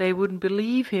they wouldn't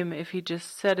believe him if he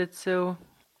just said it. So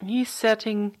he's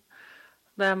setting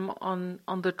them on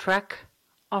the track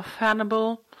of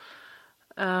Hannibal.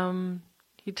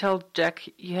 He tells Jack,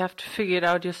 you have to figure it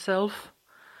out yourself,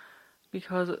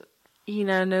 because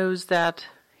Ina knows that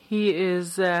he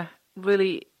is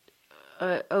really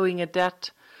owing a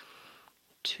debt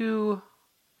to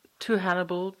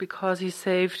Hannibal because he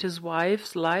saved his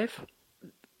wife's life.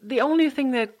 The only thing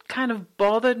that kind of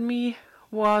bothered me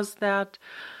was that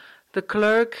the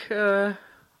clerk,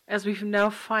 as we now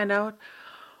find out,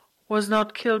 was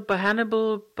not killed by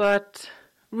Hannibal, but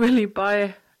really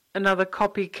by another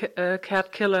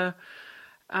copycat killer.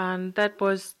 And that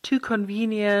was too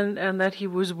convenient, and that he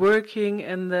was working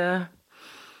in the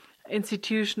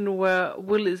institution where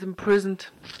Will is imprisoned.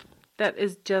 That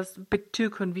is just a bit too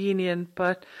convenient,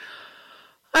 but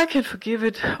I can forgive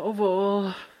it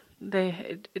overall.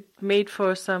 It made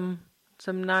for some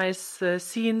nice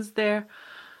scenes there,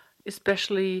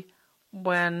 especially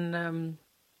when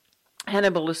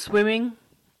Hannibal is swimming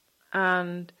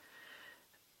and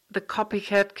the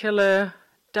copycat killer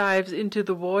dives into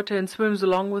the water and swims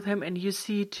along with him, and you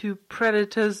see two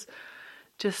predators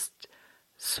just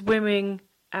swimming,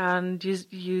 and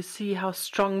you see how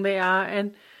strong they are,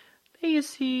 and then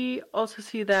you also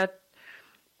see that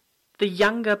the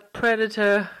younger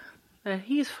predator,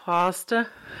 he's faster,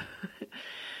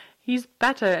 he's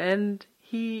better, and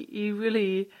he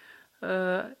really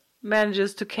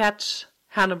manages to catch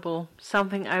Hannibal,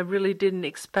 something I really didn't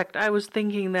expect. I was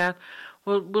thinking that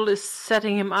Will is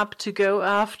setting him up to go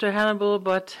after Hannibal,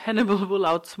 but Hannibal will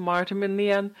outsmart him in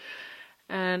the end.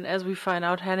 And as we find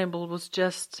out, Hannibal was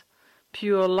just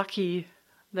pure lucky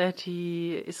that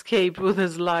he escaped with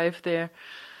his life there.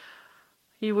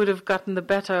 He would have gotten the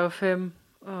better of him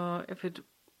if it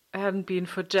hadn't been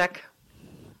for Jack.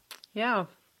 Yeah,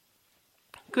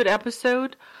 good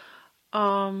episode.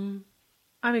 I'm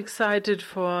excited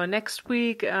for next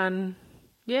week, and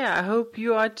yeah, I hope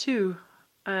you are too.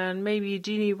 And maybe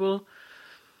Jeannie will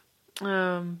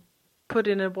put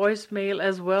in a voicemail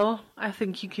as well. I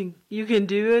think you can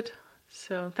do it.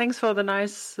 So thanks for the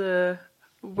nice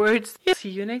words. See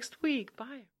you next week.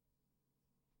 Bye.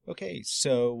 Okay,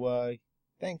 so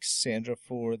thanks, Sandra,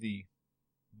 for the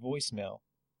voicemail.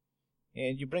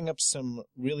 And you bring up some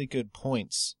really good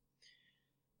points.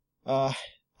 I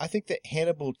think that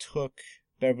Hannibal took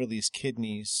Beverly's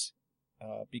kidneys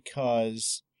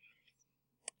because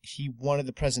he wanted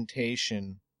the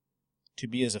presentation to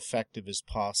be as effective as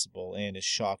possible and as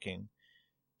shocking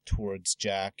towards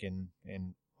Jack and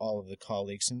all of the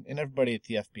colleagues and everybody at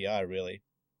the FBI, really.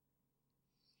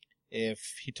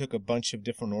 If he took a bunch of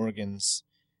different organs,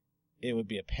 it would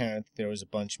be apparent there was a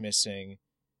bunch missing.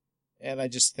 And I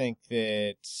just think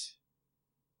that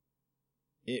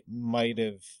it might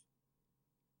have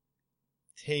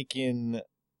taken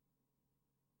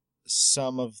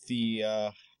some of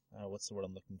the what's the word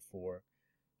I'm looking for?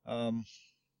 I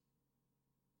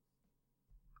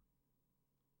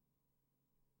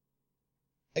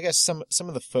guess some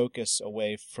of the focus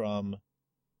away from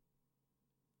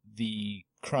the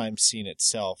crime scene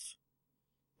itself.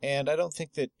 And I don't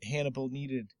think that Hannibal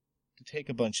needed to take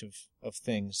a bunch of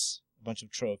things, a bunch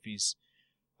of trophies.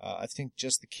 I think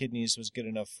just the kidneys was good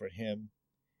enough for him.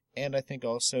 And I think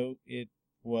also it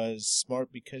was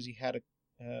smart because he had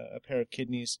a pair of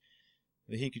kidneys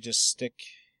that he could just stick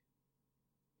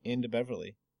into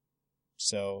Beverly.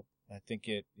 So I think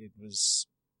it was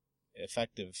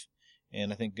effective,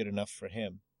 and I think good enough for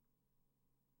him.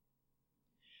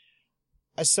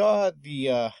 I saw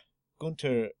the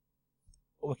Gunter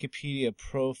Wikipedia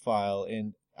profile,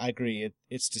 and I agree,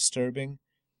 it's disturbing,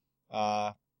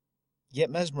 yet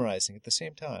mesmerizing at the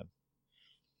same time.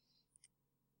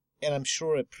 And I'm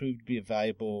sure it proved to be a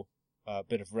valuable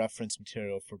bit of reference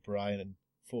material for Brian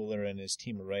Fuller and his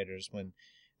team of writers when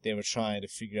they were trying to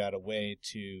figure out a way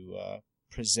to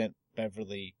present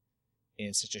Beverly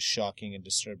in such a shocking and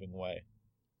disturbing way.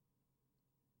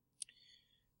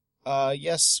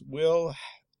 Yes, Will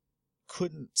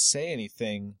couldn't say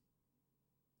anything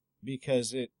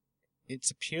because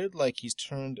it's appeared like he's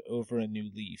turned over a new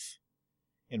leaf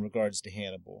in regards to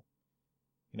Hannibal.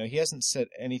 He hasn't said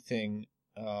anything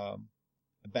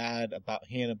bad about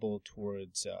Hannibal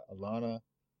towards Alana,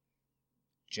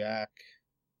 Jack,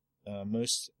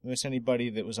 most anybody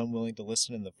that was unwilling to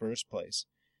listen in the first place.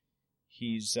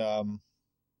 His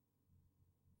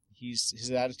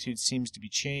attitude seems to be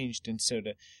changed, and so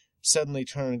to suddenly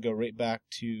turn and go right back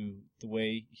to the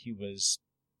way he was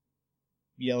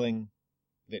yelling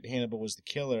that Hannibal was the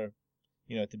killer,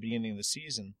 at the beginning of the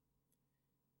season,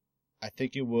 I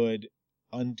think it would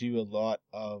undo a lot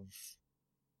of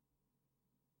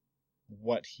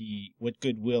what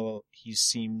goodwill he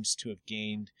seems to have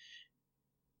gained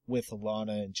with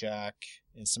Alana and Jack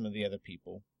and some of the other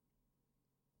people.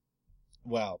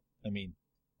 Well, I mean,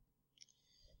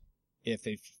 if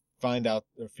they find out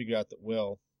or figure out that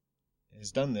Will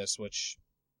has done this, which,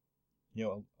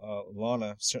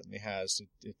 Alana certainly has,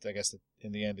 I guess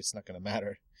in the end it's not going to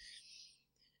matter.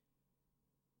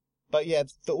 But yeah,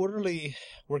 the orderly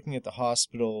working at the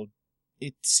hospital,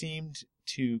 it seemed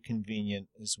too convenient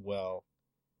as well.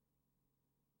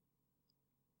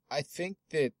 I think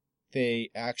that they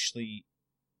actually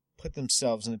put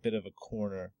themselves in a bit of a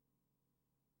corner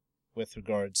with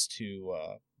regards to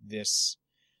this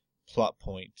plot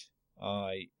point.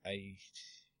 I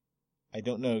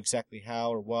don't know exactly how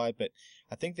or why, but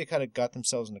I think they kind of got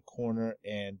themselves in a corner,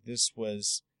 and this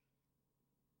was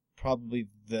probably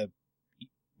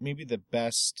maybe the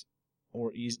best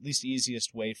or at least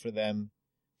easiest way for them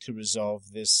to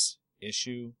resolve this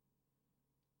issue.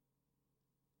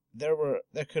 There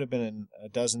could have been a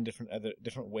dozen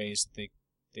different ways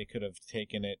they could have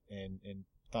taken it and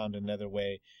found another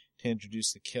way to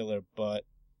introduce the killer, but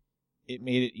it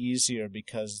made it easier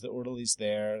because the orderly's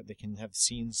there. They can have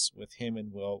scenes with him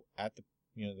and Will at the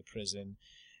the prison.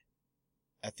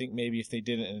 I think maybe if they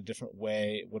did it in a different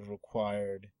way, it would have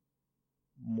required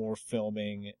more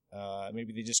filming.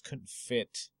 Maybe they just couldn't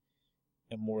fit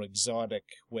a more exotic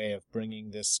way of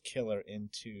bringing this killer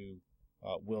into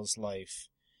Will's life,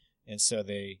 and so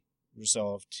they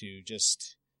resolved to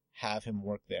just have him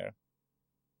work there.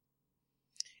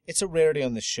 It's a rarity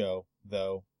on the show,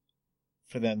 though,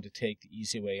 for them to take the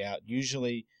easy way out.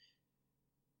 Usually,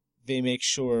 they make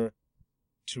sure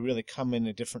to really come in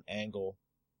a different angle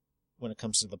when it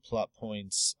comes to the plot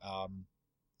points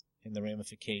and the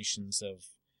ramifications of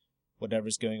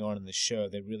whatever's going on in the show.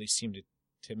 They really seem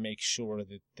to make sure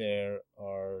that they're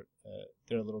a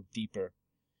little deeper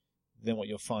than what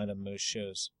you'll find on most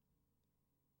shows.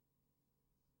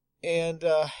 And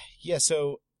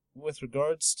so with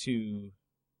regards to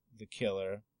the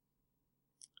killer,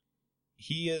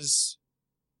 he is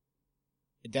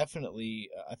definitely,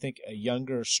 I think, a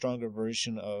younger, stronger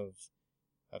version of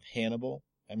Hannibal.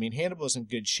 I mean, Hannibal's in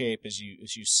good shape, as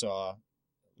you saw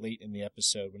late in the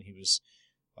episode when he was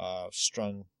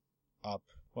strung up.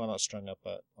 Well, not strung up,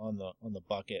 but on the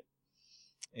bucket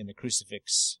in the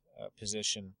crucifix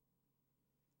position.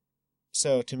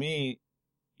 So to me,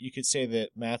 you could say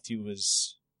that Matthew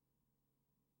was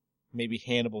maybe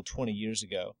Hannibal 20 years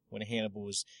ago, when Hannibal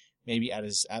was maybe at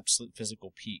his absolute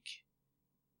physical peak.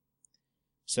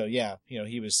 So yeah,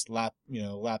 he was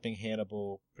lapping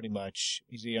Hannibal pretty much.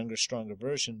 He's a younger, stronger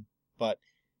version, but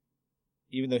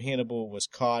even though Hannibal was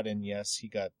caught, and yes, he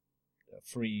got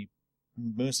free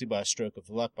mostly by a stroke of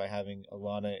luck by having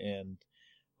Alana and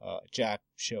Jack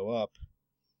show up,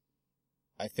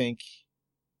 I think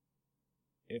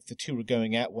if the two were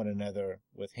going at one another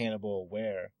with Hannibal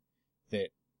aware that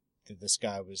this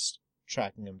guy was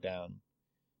tracking him down,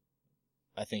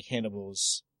 I think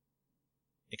Hannibal's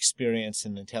experience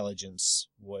and intelligence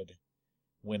would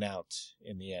win out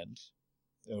in the end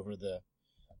over the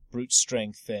brute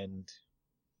strength and,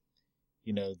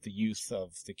 the youth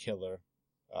of the killer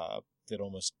that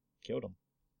almost killed him.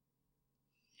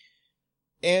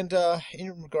 And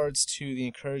in regards to the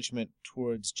encouragement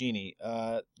towards Jeannie,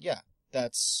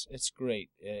 it's great.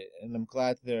 And I'm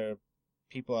glad they're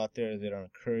people out there that are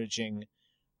encouraging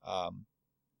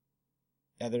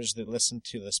others that listen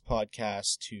to this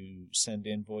podcast to send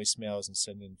in voicemails and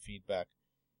send in feedback.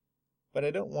 But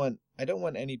I don't want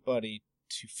anybody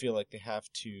to feel like they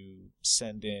have to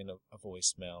send in a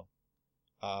voicemail.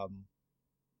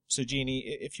 So Jeannie,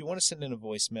 if you want to send in a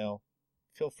voicemail,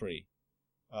 feel free.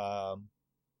 I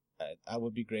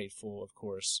would be grateful, of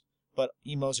course. But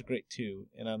emails are great too,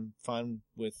 and I'm fine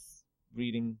with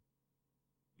reading,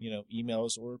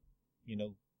 emails or,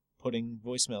 putting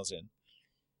voicemails in.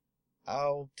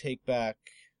 I'll take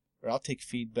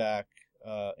feedback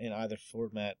in either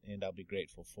format, and I'll be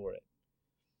grateful for it.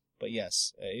 But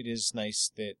yes, it is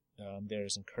nice that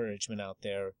there's encouragement out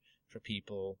there for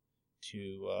people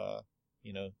to,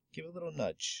 give a little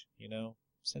nudge,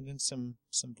 send in some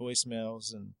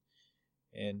voicemails,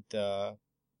 and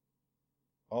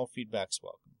all feedback's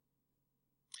welcome.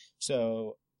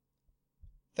 So,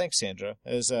 thanks, Sandra.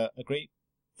 It was a great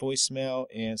voicemail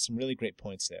and some really great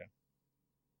points there.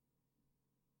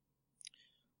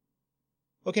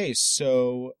 Okay,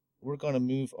 so we're going to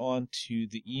move on to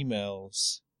the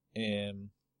emails, and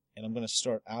I'm going to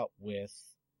start out with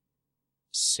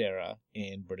Sarah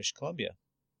in British Columbia.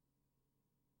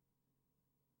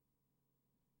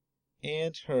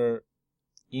 And her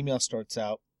email starts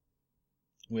out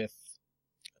with,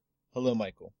 "Hello,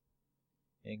 Michael."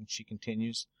 And she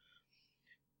continues,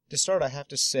 "To start, I have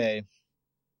to say,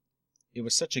 it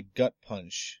was such a gut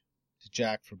punch to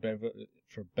Jack for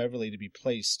Beverly to be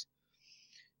placed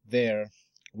there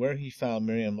where he found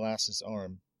Miriam Lass's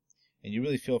arm, and you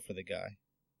really feel for the guy.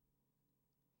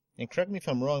 And correct me if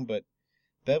I'm wrong, but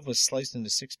Bev was sliced into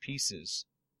 6 pieces,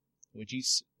 which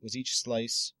was each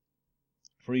slice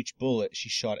for each bullet she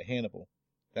shot at Hannibal.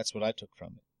 That's what I took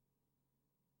from it.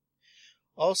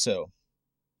 Also,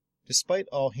 despite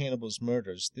all Hannibal's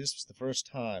murders, this was the first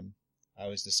time I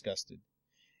was disgusted.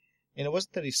 And it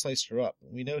wasn't that he sliced her up.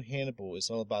 We know Hannibal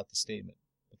is all about the statement.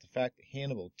 But the fact that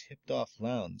Hannibal tipped off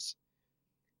Lowndes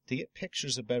to get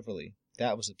pictures of Beverly,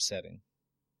 that was upsetting.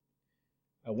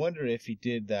 I wonder if he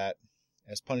did that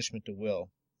as punishment to Will,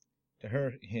 to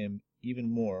hurt him even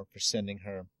more for sending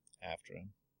her after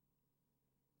him.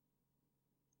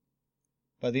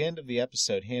 By the end of the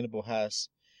episode, Hannibal has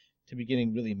to be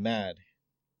getting really mad.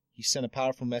 He sent a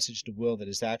powerful message to Will that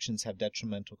his actions have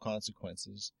detrimental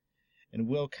consequences, and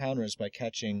Will counters by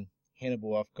catching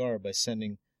Hannibal off guard by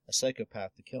sending a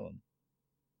psychopath to kill him.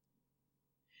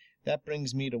 That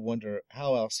brings me to wonder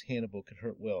how else Hannibal could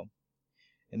hurt Will,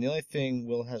 and the only thing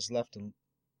Will has left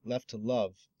to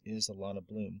love is Alana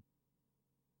Bloom.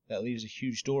 That leaves a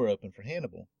huge door open for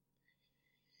Hannibal.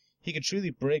 He could truly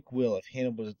break Will if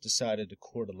Hannibal decided to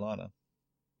court Alana.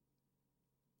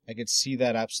 I could see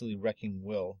that absolutely wrecking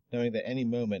Will, knowing that any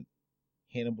moment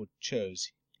Hannibal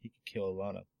chose, he could kill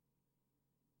Alana.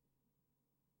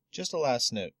 Just a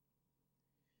last note.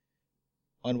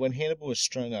 On when Hannibal was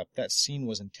strung up, that scene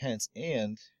was intense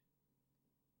and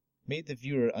made the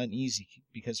viewer uneasy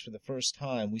because for the first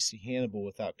time we see Hannibal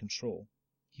without control.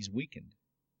 He's weakened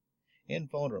and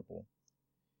vulnerable.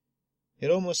 It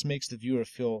almost makes the viewer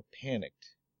feel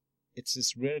panicked. It's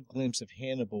this rare glimpse of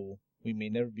Hannibal we may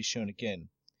never be shown again.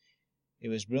 It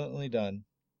was brilliantly done.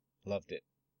 Loved it.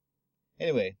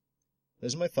 Anyway,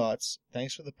 those are my thoughts.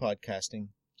 Thanks for the podcasting.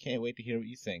 Can't wait to hear what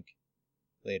you think.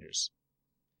 Laters.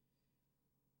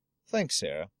 Thanks,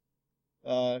 Sarah.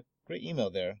 Great email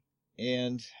there.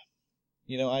 And,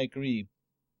 I agree.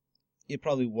 It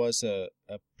probably was a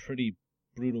pretty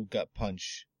brutal gut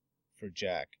punch for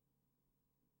Jack.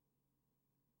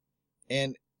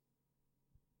 And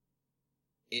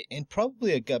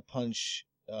probably a gut punch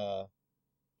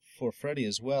for Freddy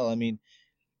as well. I mean,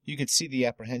 you could see the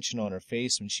apprehension on her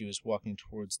face when she was walking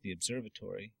towards the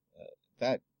observatory.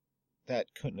 That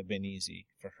couldn't have been easy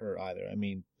for her either. I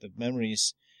mean, the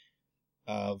memories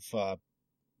of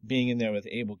being in there with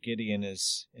Abel Gideon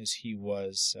as he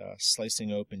was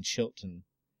slicing open Chilton.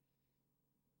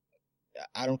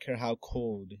 I don't care how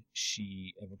cold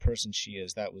of a person she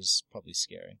is, that was probably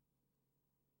scary.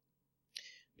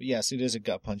 But yes, it is a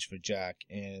gut punch for Jack,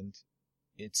 and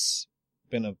it's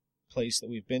been a place that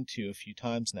we've been to a few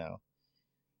times now.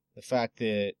 The fact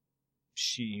that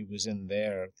she was in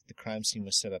there, the crime scene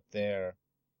was set up there,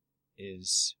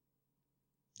 is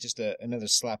just another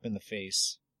slap in the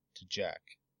face to Jack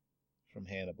from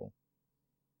Hannibal.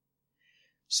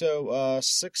 So,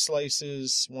 6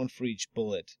 slices, 1 for each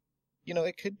bullet.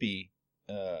 It could be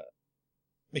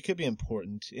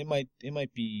important. It might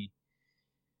be.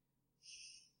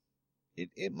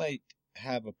 It might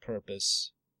have a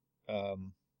purpose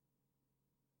in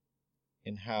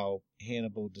how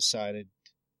Hannibal decided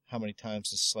how many times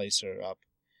to slice her up.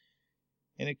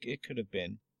 And it could have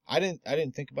been. I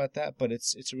didn't think about that, but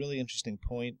it's a really interesting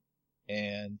point,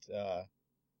 and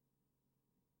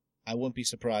I wouldn't be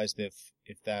surprised if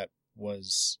that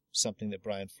was something that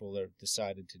Brian Fuller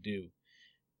decided to do,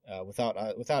 without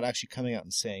actually coming out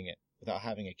and saying it, without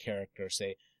having a character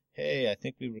say, "Hey, I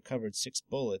think we recovered 6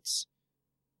 bullets."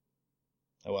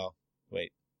 Oh well,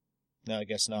 wait. No, I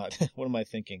guess not. What am I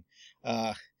thinking?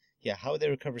 Yeah, how would they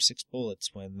recover 6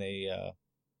 bullets when they're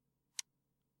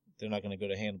not going to go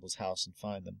to Hannibal's house and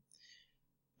find them?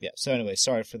 Yeah, so anyway,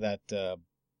 sorry for that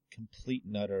complete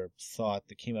and utter thought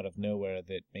that came out of nowhere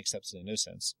that makes absolutely no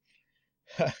sense.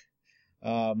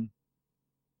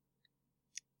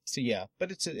 So yeah,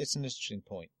 but it's an interesting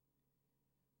point.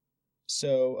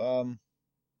 So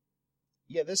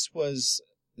yeah, this was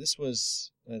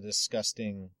a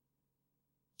disgusting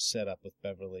setup with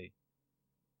Beverly.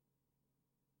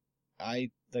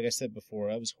 Like I said before,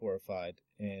 I was horrified,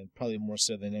 and probably more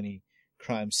so than any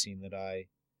crime scene that I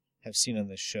have seen on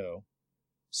this show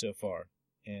so far.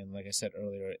 And like I said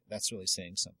earlier, that's really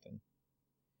saying something.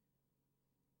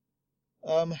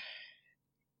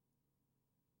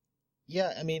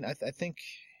 Yeah, I mean, I think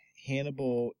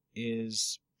Hannibal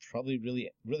is probably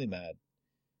really, really mad.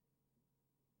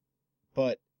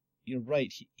 But you're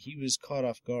right, he was caught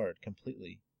off guard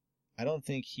completely. I don't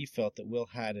think he felt that Will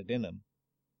had it in him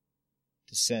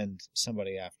to send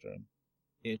somebody after him.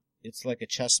 It's like a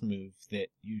chess move that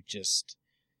just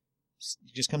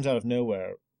comes out of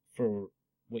nowhere for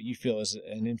what you feel is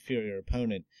an inferior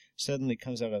opponent. Suddenly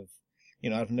comes out of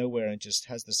nowhere and just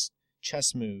has this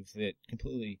chess move that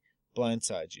completely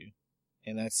blindsides you.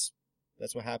 And that's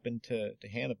what happened to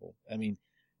Hannibal. I mean,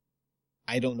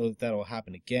 I don't know that that'll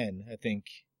happen again. I think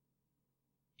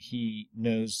he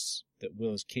knows that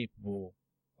Will is capable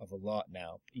of a lot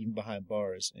now, even behind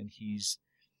bars, and he's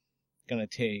gonna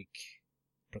take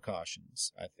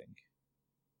precautions, I think.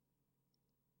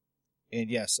 And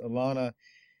yes, Alana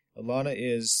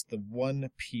is the one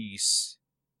piece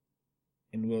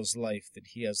in Will's life that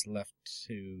he has left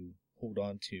to hold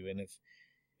on to. And if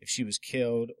she was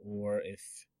killed, or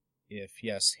if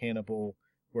yes, Hannibal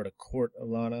were to court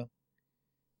Alana,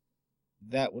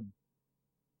 that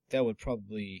would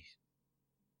probably,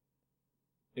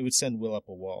 it would send Will up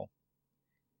a wall.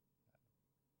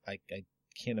 I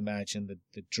can't imagine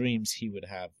the dreams he would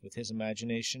have with his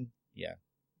imagination. Yeah,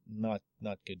 not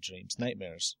good dreams,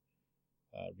 nightmares,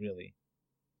 really.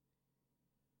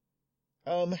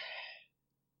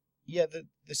 Yeah,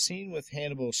 the scene with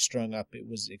Hannibal strung up, it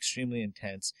was extremely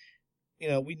intense.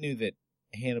 We knew that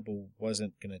Hannibal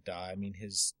wasn't gonna die. I mean,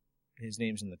 his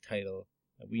name's in the title.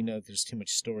 We know there's too much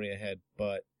story ahead,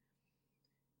 but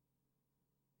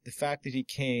the fact that he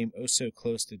came oh so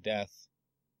close to death,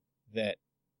 that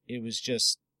it was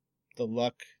just the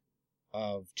luck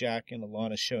of Jack and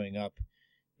Alana showing up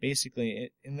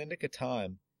basically in the nick of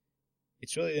time,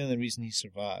 it's really the only reason he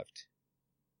survived.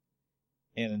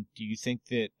 And do you think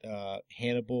that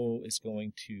Hannibal is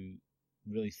going to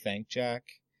really thank Jack,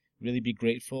 really be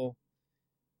grateful?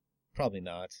 Probably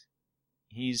not.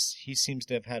 He seems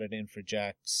to have had it in for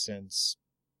Jack since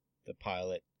the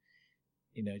pilot.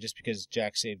 Just because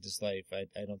Jack saved his life, I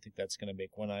don't think that's going to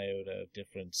make one iota of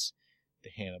difference to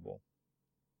Hannibal.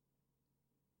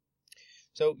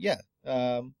 So yeah,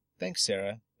 thanks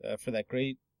Sarah for that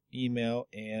great email,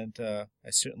 and I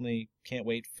certainly can't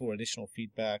wait for additional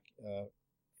feedback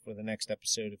for the next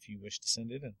episode if you wish to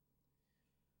send it in.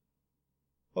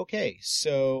 Okay,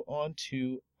 so on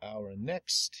to our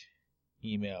next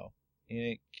email, and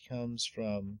it comes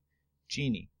from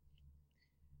Jeannie,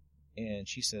 and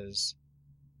she says,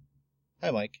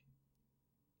 "Hi Mike,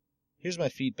 here's my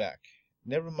feedback.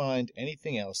 Never mind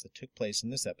anything else that took place in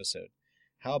this episode.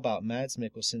 How about Mads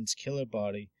Mikkelsen's killer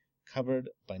body covered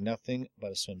by nothing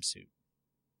but a swimsuit?"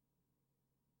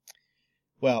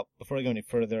 Well, before I go any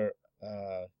further,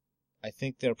 I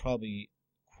think there are probably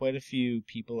quite a few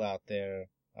people out there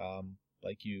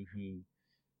like you who,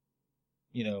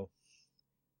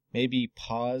 maybe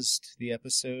paused the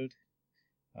episode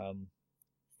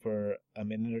for a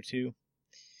minute or two.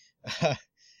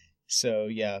 So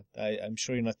yeah, I'm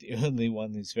sure you're not the only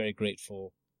one who's very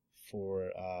grateful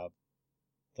for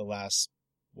the last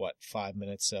 5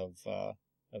 minutes of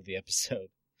the episode.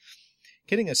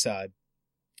 Kidding aside,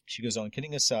 she goes on.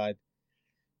 Kidding aside,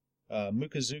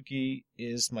 Mukōzuke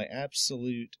is my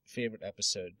absolute favorite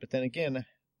episode. But then again,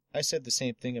 I said the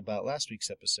same thing about last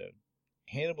week's episode.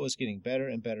 Hannibal is getting better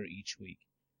and better each week.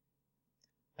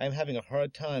 I am having a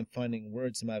hard time finding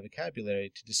words in my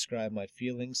vocabulary to describe my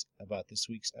feelings about this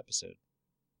week's episode.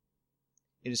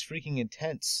 It is freaking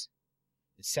intense.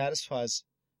 It satisfies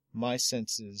my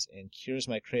senses and cures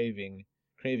my craving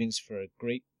cravings for a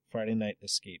great Friday night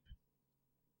escape.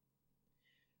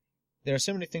 There are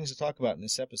so many things to talk about in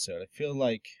this episode. I feel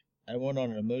like I went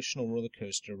on an emotional roller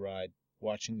coaster ride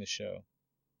watching the show.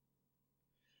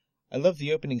 I love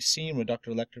the opening scene where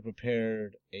Dr. Lecter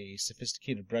prepared a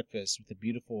sophisticated breakfast with a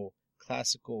beautiful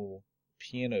classical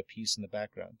piano piece in the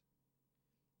background.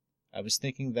 I was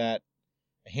thinking that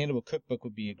a Hannibal cookbook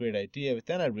would be a great idea, but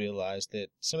then I realized that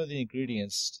some of the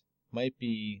ingredients might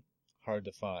be hard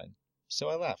to find, so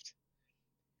I left.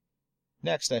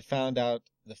 Next, I found out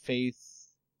the fate.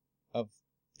 I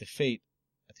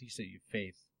think you said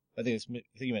faith. I think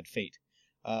you meant fate.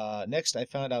 Next, I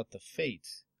found out the fate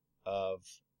of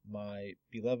my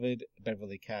beloved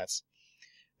Beverly Cats.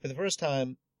 For the first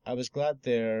time, I was glad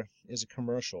there is a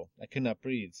commercial. I could not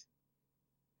breathe.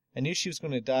 I knew she was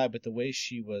going to die, but the way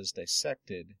she was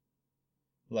dissected,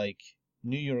 like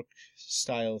New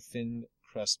York-style thin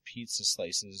crust pizza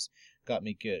slices, got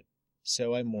me good.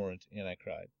 So I mourned and I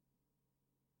cried.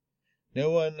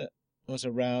 No one was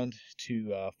around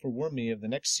to forewarn me of the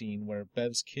next scene where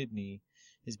Bev's kidney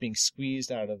is being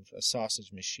squeezed out of a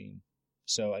sausage machine.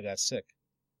 So I got sick.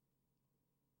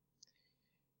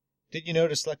 Did you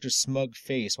notice Lecter's smug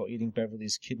face while eating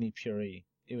Beverly's kidney puree?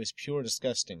 It was pure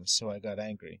disgusting, so I got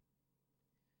angry.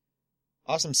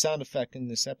 Awesome sound effect in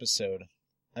this episode.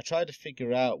 I tried to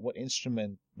figure out what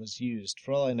instrument was used.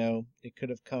 For all I know, it could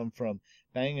have come from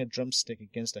banging a drumstick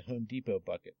against a Home Depot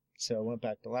bucket, so I went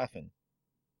back to laughing.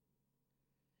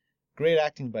 Great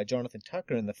acting by Jonathan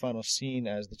Tucker in the final scene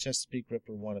as the Chesapeake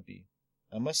Ripper wannabe.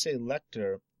 I must say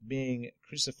Lecter, being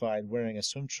crucified wearing a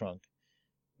swim trunk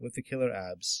with the killer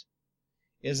abs,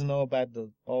 isn't at all bad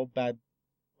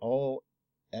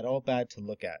to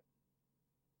look at.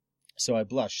 So I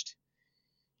blushed.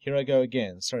 Here I go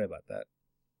again. Sorry about that.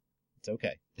 It's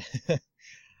okay.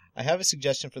 I have a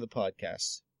suggestion for the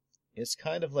podcast. It's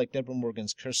kind of like Deborah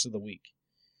Morgan's Curse of the Week.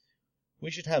 We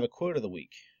should have a quote of the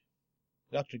week.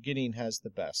 Dr. Gideon has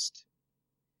the best.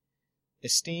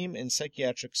 Esteem in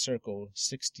psychiatric circle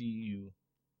sticks to you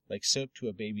like soap to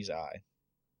a baby's eye.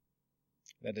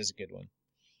 That is a good one.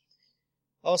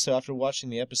 Also, after watching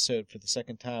the episode for the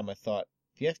second time, I thought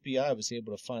the FBI was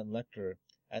able to find Lecter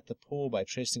at the pool by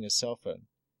tracing his cell phone.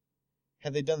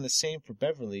 Had they done the same for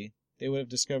Beverly, they would have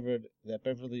discovered that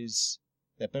Beverly's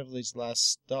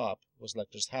last stop was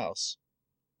Lecter's house.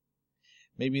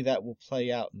 Maybe that will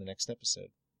play out in the next episode.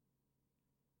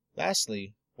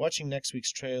 Lastly, watching next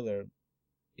week's trailer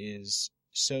is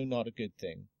so not a good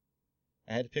thing.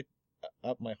 I had to pick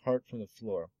up my heart from the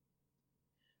floor.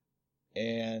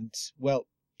 And, well,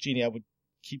 Jeannie, I would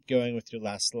keep going with your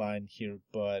last line here,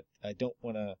 but I don't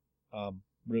want to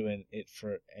ruin it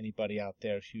for anybody out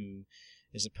there who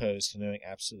is opposed to knowing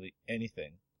absolutely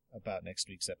anything about next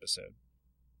week's episode.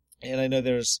 And I know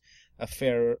there's a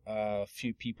fair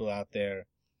few people out there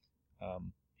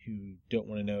who don't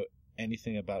want to know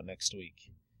anything about next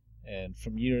week. And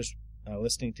from years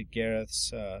listening to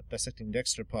Gareth's Dissecting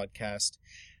Dexter podcast,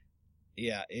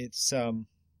 yeah, it's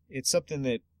something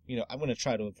that I'm going to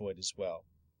try to avoid as well.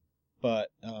 But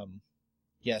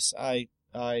yes, I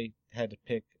had to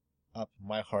pick up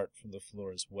my heart from the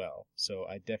floor as well. So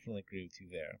I definitely agree with you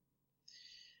there.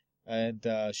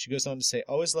 And she goes on to say,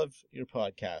 always love your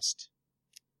podcast,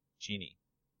 Jeannie.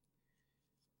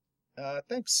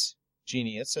 Thanks,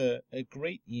 Jeannie. It's a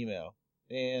great email.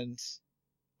 And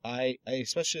I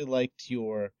especially liked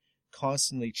your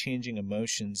constantly changing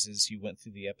emotions as you went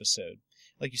through the episode.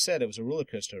 Like you said, it was a roller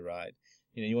coaster ride.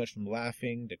 You went from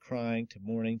laughing to crying to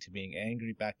mourning to being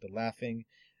angry back to laughing.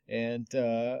 And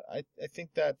I think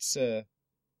that's a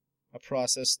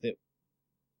process that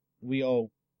we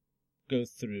all go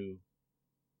through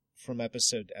from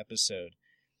episode to episode.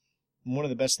 And one of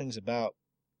the best things about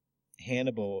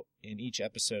Hannibal, in each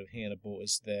episode of Hannibal,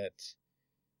 is that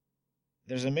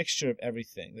there's a mixture of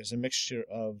everything. There's a mixture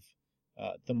of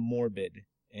the morbid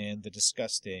and the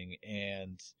disgusting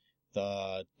and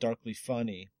the darkly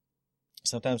funny.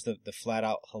 Sometimes the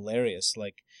flat-out hilarious,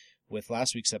 like with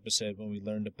last week's episode when we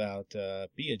learned about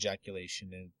bee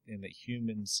ejaculation and that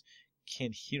humans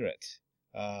can hear it.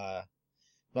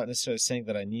 Not necessarily saying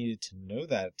that I needed to know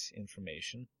that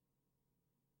information,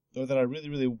 or that I really,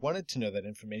 really wanted to know that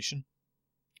information,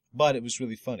 but it was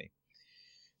really funny.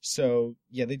 So,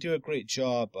 yeah, they do a great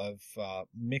job of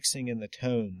mixing in the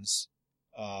tones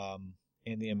and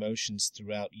the emotions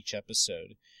throughout each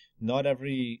episode. Not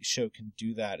every show can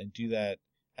do that and do that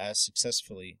as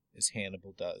successfully as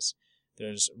Hannibal does.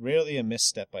 There's rarely a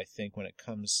misstep, I think, when it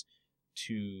comes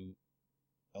to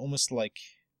almost like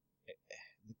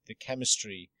the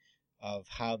chemistry of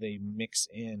how they mix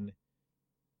in,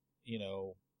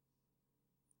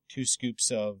 2 scoops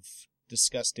of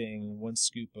disgusting, one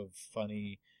scoop of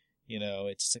funny.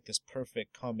 It's just like this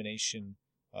perfect combination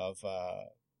of, I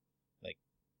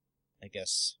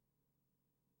guess,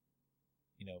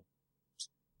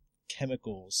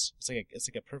 chemicals. It's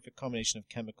like a perfect combination of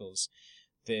chemicals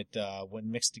that,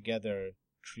 when mixed together,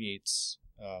 creates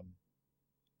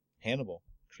Hannibal.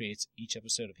 Creates each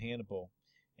episode of Hannibal,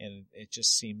 and it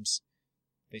just seems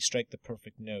they strike the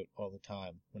perfect note all the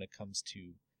time when it comes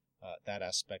to that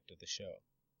aspect of the show.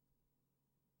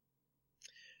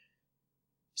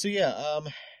 So yeah,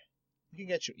 looking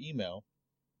at your email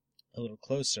a little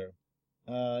closer.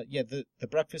 The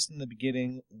breakfast in the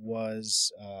beginning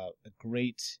was a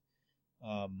great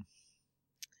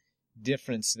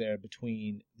difference there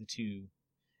between the two,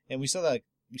 and we saw that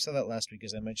last week,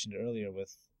 as I mentioned earlier,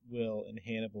 with Will and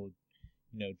Hannibal,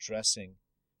 dressing,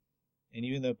 and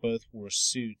even though both wore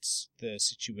suits, the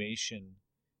situation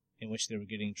in which they were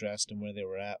getting dressed and where they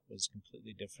were at was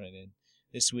completely different. And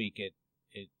this week, it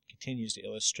continues to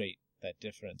illustrate that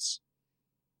difference.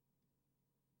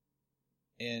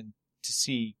 And to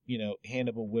see,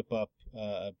 Hannibal whip up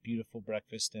a beautiful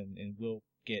breakfast and Will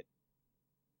get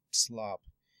slop,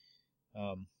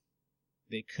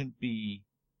 they couldn't be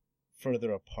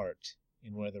further apart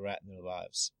in where they're at in their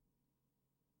lives.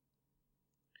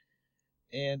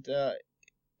 And, I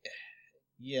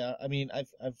mean,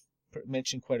 I've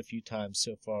mentioned quite a few times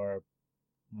so far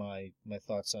my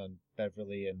thoughts on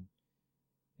Beverly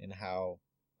and how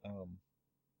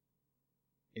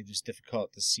it was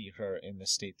difficult to see her in the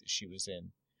state that she was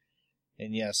in.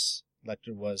 And yes,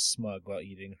 Lecter was smug while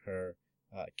eating her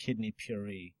kidney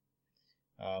puree.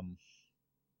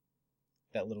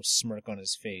 That little smirk on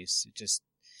his face, it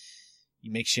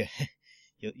makes you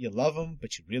you love him,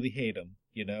 but you really hate him,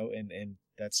 and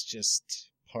that's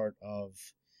just part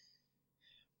of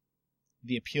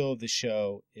the appeal of the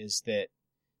show, is that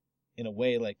in a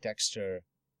way, like Dexter,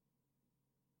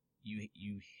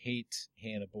 you hate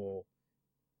Hannibal,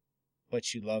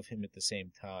 but you love him at the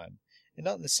same time. And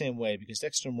not in the same way, because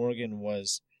Dexter Morgan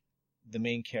was the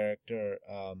main character,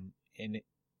 and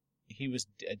he was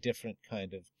a different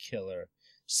kind of killer.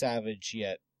 Savage,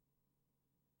 yet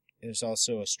there's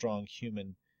also a strong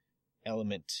human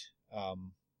element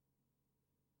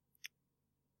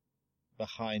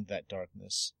behind that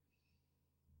darkness.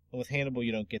 And with Hannibal,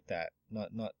 you don't get that.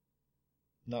 Not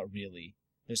really.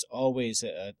 There's always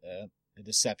a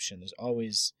deception. There's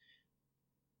always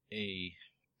a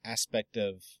aspect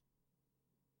of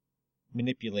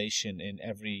manipulation in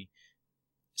every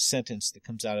sentence that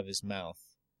comes out of his mouth.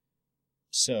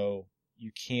 So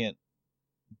you can't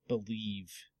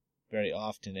believe very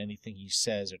often anything he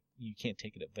says, or you can't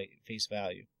take it at face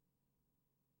value.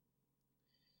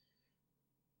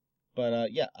 But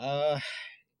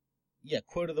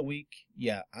quote of the week.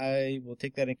 Yeah, I will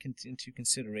take that into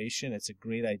consideration. It's a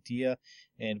great idea,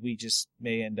 and we just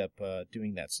may end up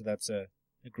doing that. So that's a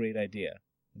great idea,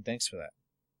 and thanks for that.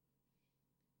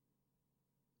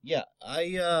 Yeah,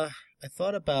 I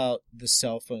thought about the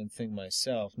cell phone thing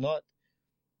myself, not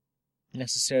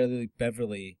necessarily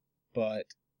Beverly, but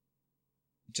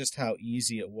just how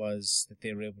easy it was that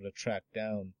they were able to track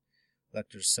down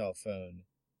Lecter's cell phone,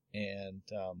 and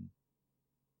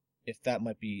if that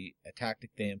might be a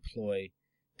tactic they employ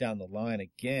down the line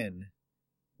again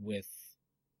with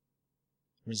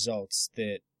results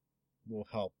that will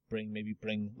help bring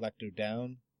Lecter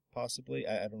down, possibly.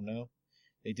 I don't know.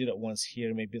 They did it once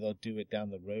here, maybe they'll do it down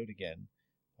the road again.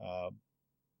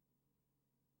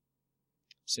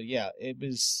 So yeah,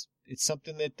 it's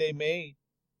something that they may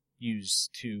use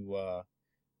to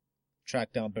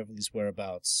track down Beverly's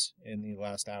whereabouts in the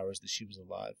last hours that she was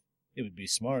alive. It would be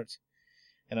smart,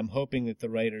 and I'm hoping that the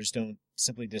writers don't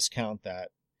simply discount that.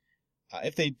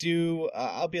 If they do,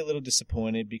 I'll be a little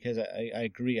disappointed, because I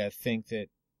agree. I think that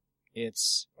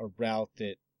it's a route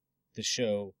that the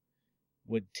show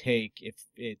would take if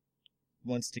it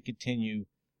wants to continue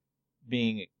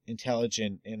being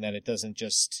intelligent, in that it doesn't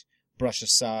just brush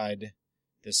aside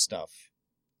this stuff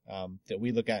that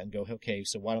we look at and go, okay,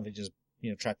 so why don't they just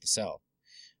track the cell?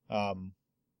 So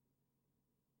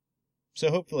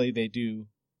hopefully they do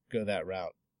go that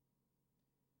route.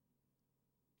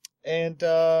 And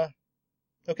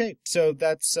okay, so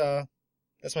that's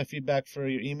my feedback for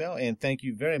your email, and thank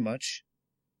you very much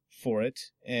for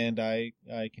it. And I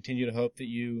continue to hope that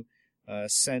you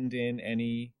send in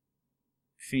any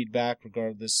feedback,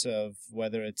 regardless of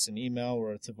whether it's an email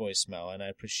or it's a voicemail, and I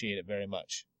appreciate it very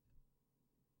much.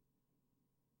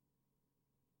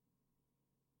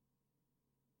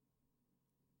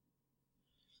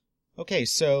 Okay,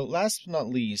 so last but not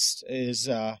least is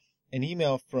an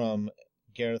email from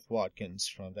Gareth Watkins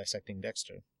from Dissecting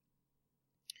Dexter.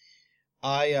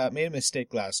 I made a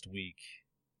mistake last week.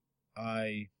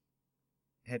 I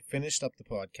had finished up the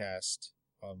podcast,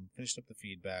 finished up the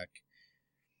feedback.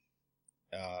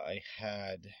 I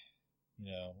had,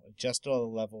 adjusted all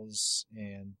the levels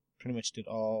and pretty much did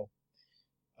all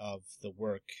of the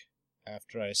work.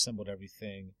 After I assembled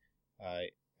everything, I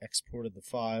exported the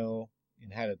file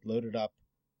and had it loaded up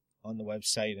on the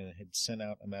website, and had sent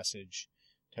out a message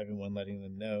to everyone letting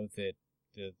them know that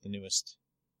the newest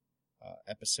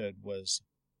episode was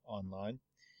online.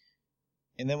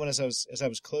 And then as I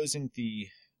was closing the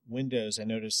windows, I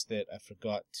noticed that I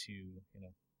forgot to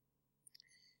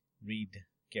read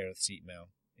Gareth's email,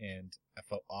 and I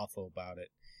felt awful about it.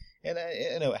 And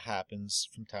I know it happens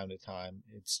from time to time.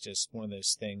 It's just one of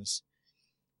those things.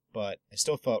 But I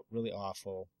still felt really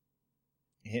awful.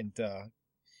 And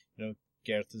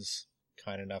Gareth was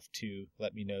kind enough to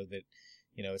let me know that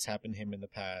it's happened to him in the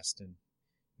past, and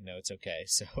it's okay.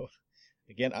 So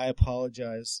again, I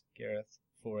apologize, Gareth,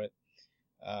 for it.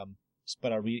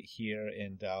 But I'll read it here,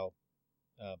 and I'll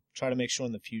try to make sure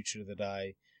in the future that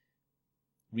I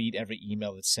read every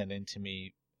email that's sent in to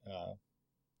me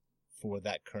for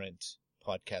that current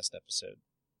podcast episode.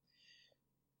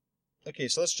 Okay,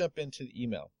 so let's jump into the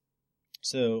email.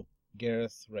 So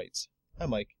Gareth writes, "Hi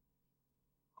Mike.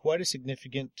 Quite a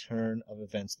significant turn of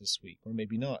events this week, or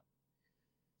maybe not.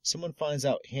 Someone finds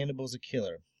out Hannibal's a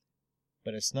killer,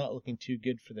 but it's not looking too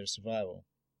good for their survival.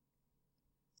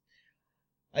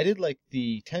 I did like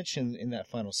the tension in that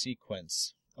final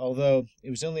sequence, although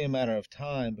it was only a matter of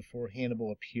time before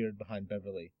Hannibal appeared behind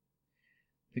Beverly.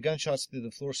 The gunshots through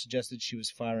the floor suggested she was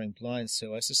firing blind,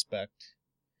 so I suspect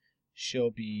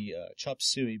she'll be chop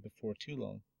suey before too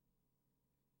long.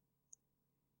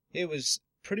 It was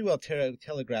pretty well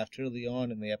telegraphed early on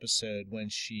in the episode when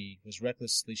she was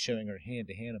recklessly showing her hand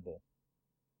to Hannibal,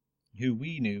 who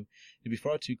we knew to be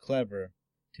far too clever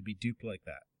to be duped like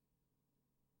that.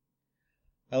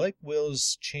 I liked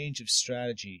Will's change of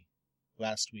strategy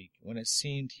last week when it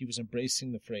seemed he was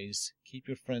embracing the phrase, keep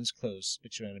your friends close,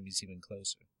 but your enemies even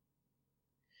closer.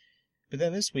 But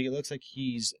then this week it looks like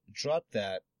he's dropped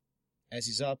that as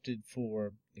he's opted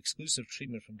for exclusive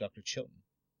treatment from Dr. Chilton.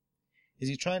 Is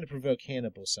he trying to provoke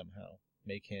Hannibal somehow?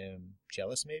 Make him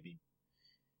jealous, maybe?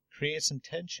 Create some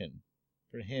tension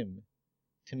for him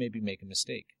to maybe make a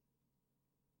mistake?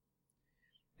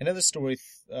 Another story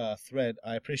thread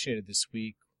I appreciated this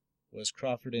week was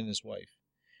Crawford and his wife.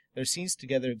 Their scenes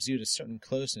together exude a certain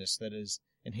closeness that is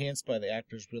enhanced by the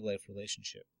actors' real-life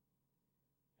relationship.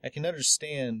 I can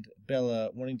understand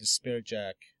Bella wanting to spare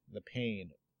Jack the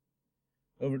pain,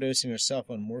 overdosing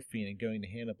herself on morphine and going to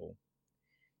Hannibal.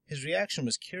 His reaction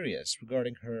was curious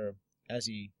regarding her as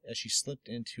she slipped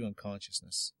into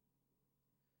unconsciousness.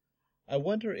 I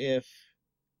wonder if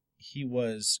he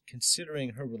was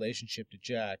considering her relationship to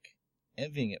Jack,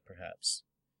 envying it perhaps.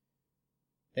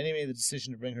 Then he made the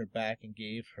decision to bring her back and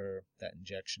gave her that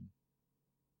injection.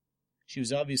 She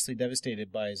was obviously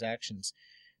devastated by his actions.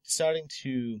 Deciding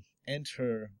to end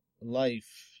her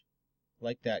life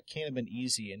like that can't have been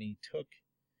easy, and he took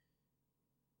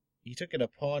it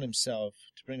upon himself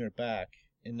to bring her back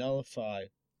and nullify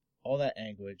all that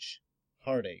anguish,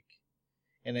 heartache,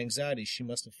 and anxiety she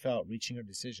must have felt reaching her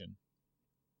decision.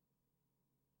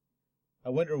 I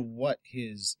wonder what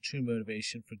his true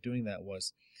motivation for doing that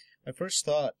was. My first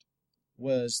thought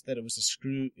was that it was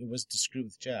to screw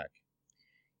with Jack.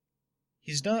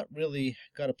 He's not really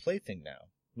got a plaything now.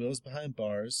 Will's behind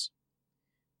bars.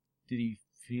 Did he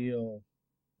feel,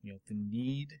 the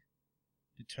need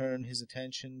to turn his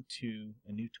attention to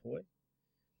a new toy?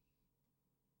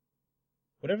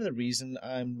 Whatever the reason,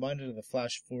 I'm reminded of the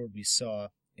flash forward we saw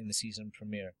in the season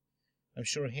premiere. I'm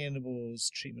sure Hannibal's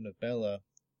treatment of Bella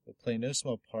will play no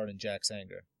small part in Jack's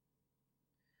anger.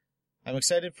 I'm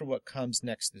excited for what comes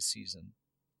next this season.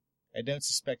 I don't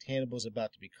suspect Hannibal's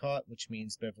about to be caught, which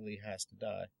means Beverly has to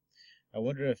die. I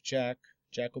wonder if Jack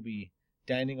will be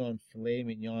dining on filet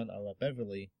mignon a la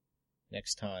Beverly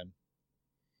next time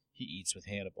he eats with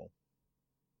Hannibal.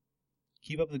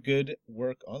 Keep up the good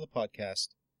work on the podcast,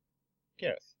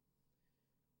 Gareth.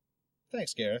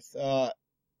 Thanks, Gareth.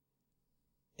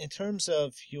 In terms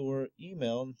of your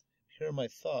email, here are my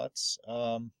thoughts.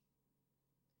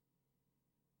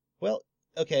 Well,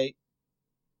 okay.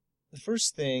 The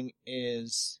first thing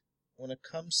is, when it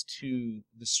comes to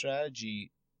the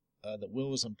strategy that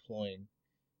Will was employing,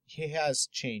 he has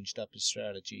changed up his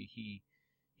strategy.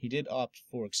 He did opt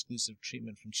for exclusive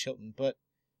treatment from Chilton, but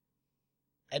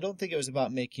I don't think it was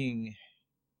about making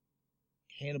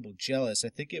Hannibal jealous. I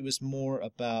think it was more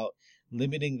about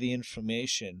limiting the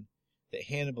information that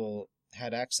Hannibal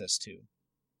had access to.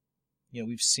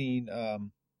 We've seen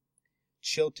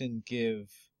Chilton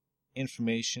give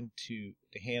information to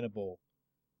Hannibal,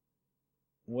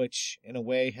 which in a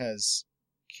way has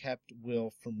kept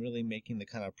Will from really making the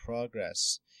kind of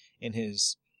progress in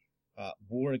his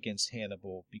war against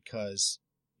Hannibal, because,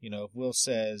 if Will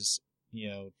says,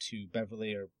 to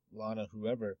Beverly or Lana,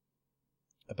 whoever,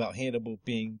 about Hannibal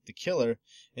being the killer,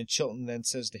 and Chilton then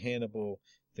says to Hannibal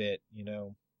that,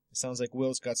 it sounds like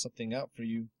Will's got something out for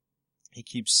you. He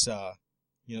keeps,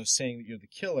 saying that you're the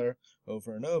killer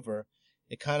over and over.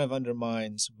 It kind of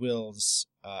undermines Will's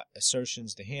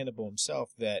assertions to Hannibal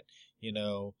himself that,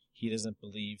 he doesn't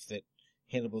believe that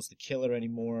Hannibal's the killer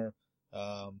anymore,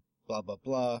 blah, blah,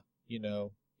 blah.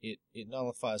 It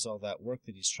nullifies all that work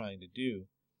that he's trying to do.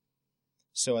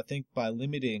 So I think by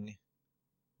limiting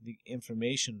the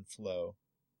information flow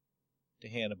to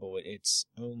Hannibal, it's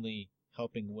only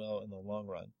helping Will in the long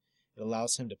run. It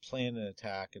allows him to plan an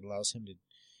attack. It allows him to,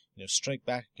 strike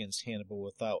back against Hannibal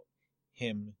without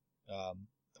him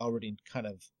already kind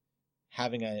of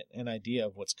having an idea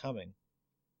of what's coming.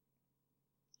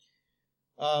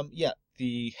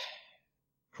 The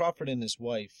Crawford and his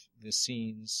wife, the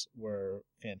scenes were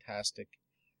fantastic.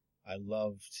 I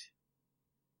loved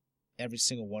every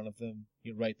single one of them.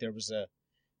 You're right, there was a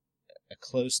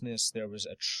closeness, there was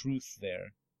a truth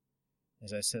there,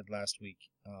 as I said last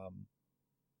week,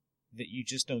 that you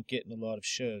just don't get in a lot of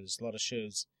shows. A lot of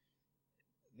shows,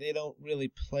 they don't really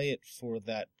play it for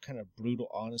that kind of brutal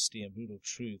honesty and brutal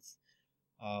truth.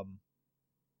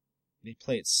 They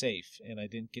play it safe, and I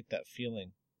didn't get that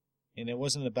feeling. And it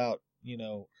wasn't about,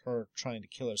 her trying to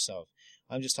kill herself.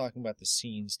 I'm just talking about the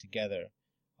scenes together.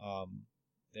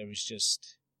 There was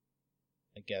just,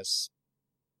 I guess,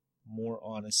 more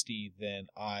honesty than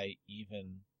I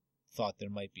even thought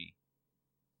there might be.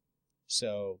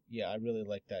 So, yeah, I really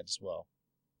like that as well.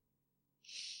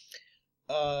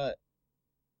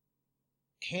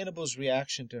 Hannibal's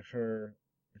reaction to her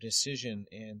decision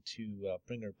and to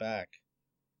bring her back.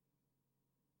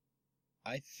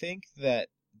 I think that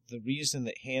the reason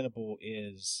that Hannibal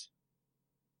the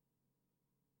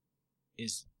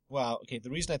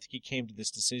reason I think he came to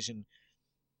this decision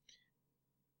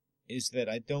is that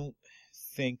I don't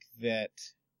think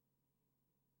that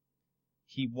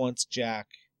he wants Jack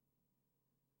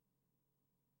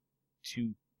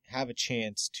to have a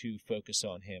chance to focus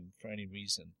on him for any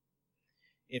reason.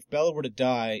 If Bella were to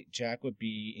die, Jack would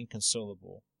be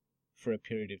inconsolable for a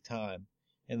period of time,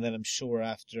 and then I'm sure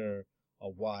after a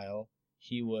while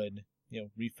he would,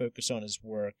 refocus on his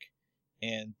work,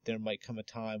 and there might come a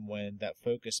time when that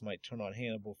focus might turn on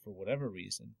Hannibal for whatever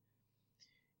reason.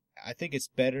 I think it's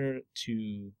better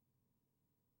to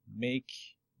make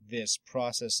this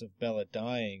process of Bella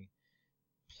dying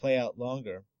play out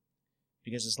longer,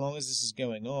 because as long as this is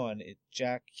going on,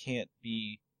 Jack can't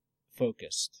be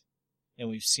focused. And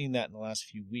we've seen that in the last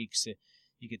few weeks.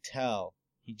 You could tell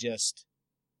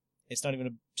it's not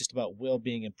even just about Will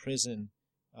being in prison.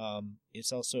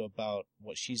 It's also about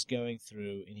what she's going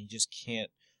through, and he just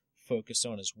can't focus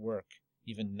on his work,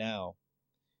 even now.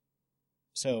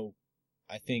 So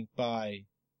I think by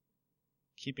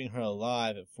keeping her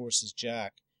alive, it forces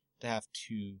Jack to have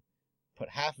to put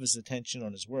half of his attention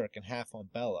on his work and half on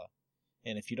Bella.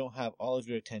 And if you don't have all of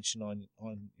your attention on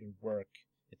your work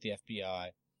at the FBI,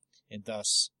 and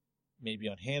thus maybe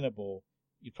on Hannibal,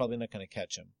 you're probably not going to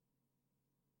catch him.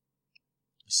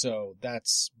 So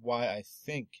that's why I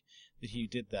think that he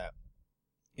did that.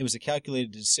 It was a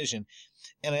calculated decision.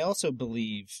 And I also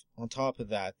believe, on top of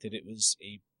that it was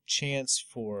a chance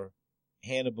for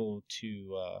Hannibal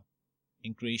to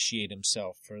ingratiate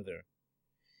himself further,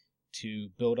 to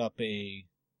build up a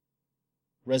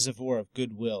reservoir of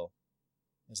goodwill,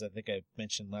 as I think I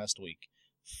mentioned last week,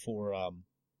 for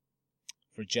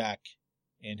Jack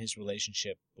and his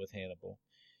relationship with Hannibal.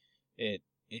 It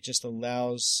just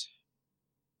allows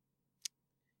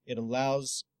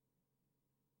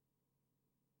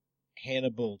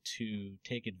Hannibal to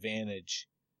take advantage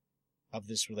of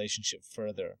this relationship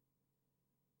further.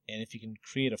 And if you can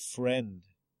create a friend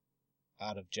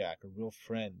out of Jack, a real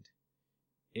friend,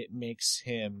 it makes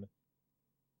him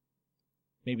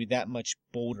maybe that much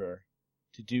bolder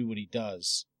to do what he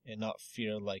does and not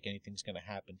fear like anything's going to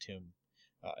happen to him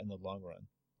in the long run.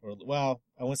 Or, well,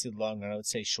 I won't say the long run, I would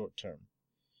say short term.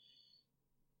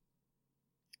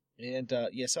 And,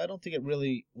 so I don't think it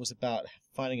really was about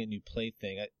finding a new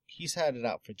plaything. He's had it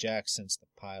out for Jack since the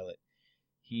pilot.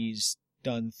 He's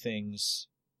done things,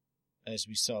 as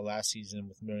we saw last season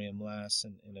with Miriam Lass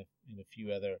and a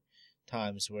few other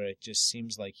times, where it just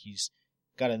seems like he's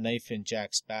got a knife in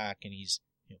Jack's back and he's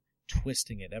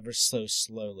twisting it ever so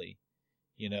slowly,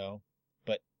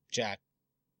 but Jack,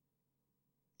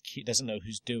 he doesn't know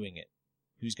who's doing it.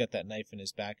 who's got that knife in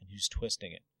his back and who's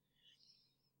twisting it.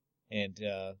 And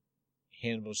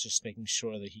Hannibal's just making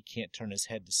sure that he can't turn his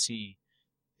head to see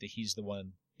that he's the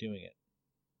one doing it.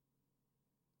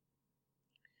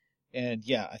 And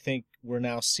yeah, I think we're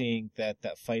now seeing that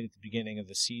fight at the beginning of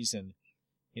the season,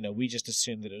 we just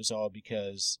assumed that it was all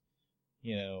because,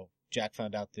 Jack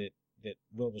found out that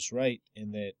Will was right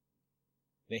and that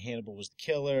Hannibal was the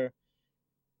killer,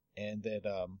 and that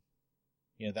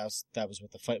that was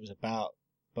what the fight was about.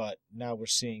 But now we're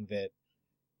seeing that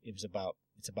it's about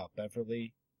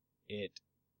Beverly. It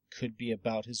could be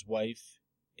about his wife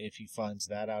if he finds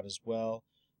that out as well.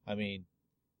 I mean,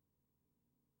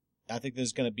 I think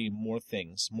there's going to be more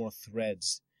things, more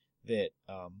threads that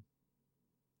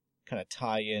kind of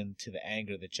tie into the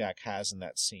anger that Jack has in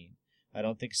that scene. I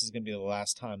don't think this is going to be the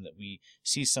last time that we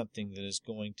see something that is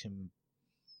going to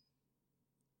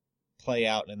play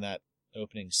out in that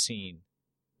opening scene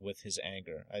with his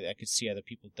anger. I could see other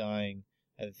people dying,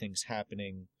 other things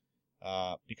happening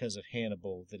because of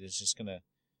Hannibal, that is just going to,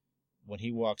 when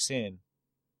he walks in,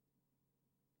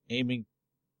 aiming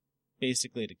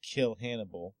basically to kill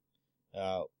Hannibal,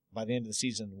 by the end of the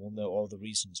season, we'll know all the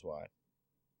reasons why.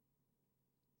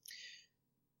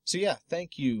 So yeah,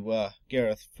 thank you,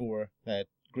 Gareth, for that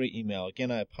great email.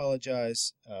 Again, I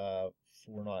apologize for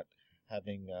not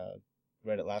having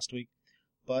read it last week,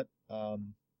 but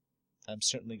I'm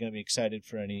certainly going to be excited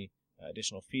for any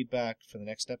additional feedback for the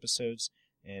next episodes.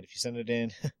 And if you send it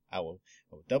in, I will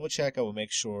double check. I will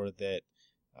make sure that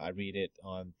I read it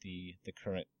on the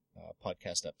current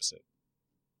podcast episode.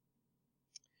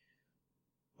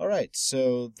 All right,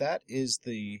 so that is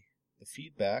the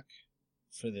feedback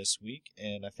for this week,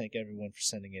 and I thank everyone for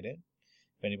sending it in.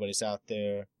 If anybody's out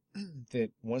there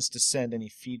that wants to send any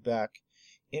feedback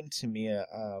into me,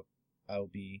 I will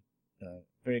be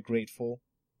very grateful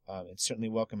and certainly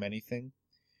welcome anything.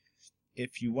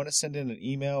 If you want to send in an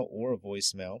email or a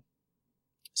voicemail,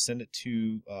 send it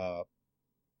to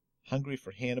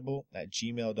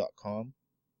hungryforhannibal@gmail.com.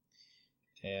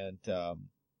 And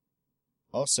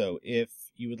also, if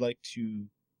you would like to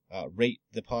rate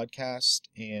the podcast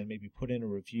and maybe put in a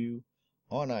review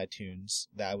on iTunes,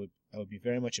 that would be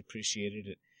very much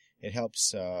appreciated. It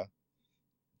helps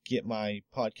get my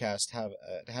podcast to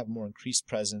have more increased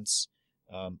presence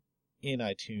in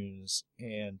iTunes,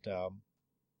 and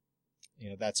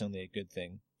that's only a good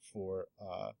thing for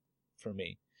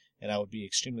me. And I would be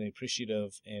extremely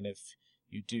appreciative. And if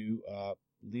you do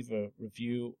leave a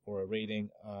review or a rating,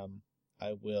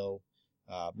 I will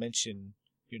mention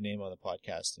your name on the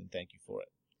podcast and thank you for it.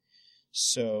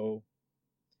 So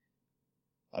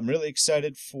I'm really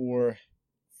excited for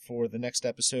the next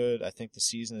episode. I think the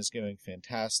season is going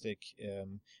fantastic.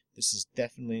 This is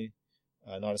definitely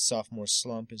not a sophomore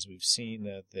slump, as we've seen.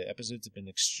 The episodes have been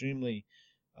extremely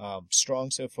strong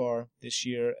so far this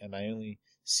year, and I only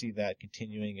see that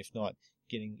continuing, if not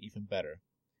getting even better,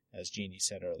 as Jeannie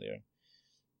said earlier.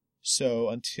 So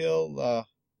until the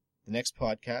next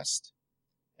podcast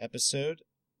episode,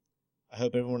 I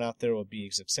hope everyone out there will be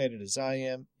as excited as I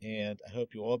am, and I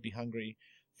hope you'll all be hungry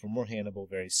for more Hannibal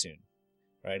very soon.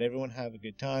 All right, everyone, have a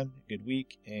good time, a good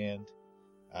week, and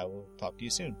I will talk to you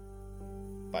soon.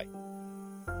 Bye.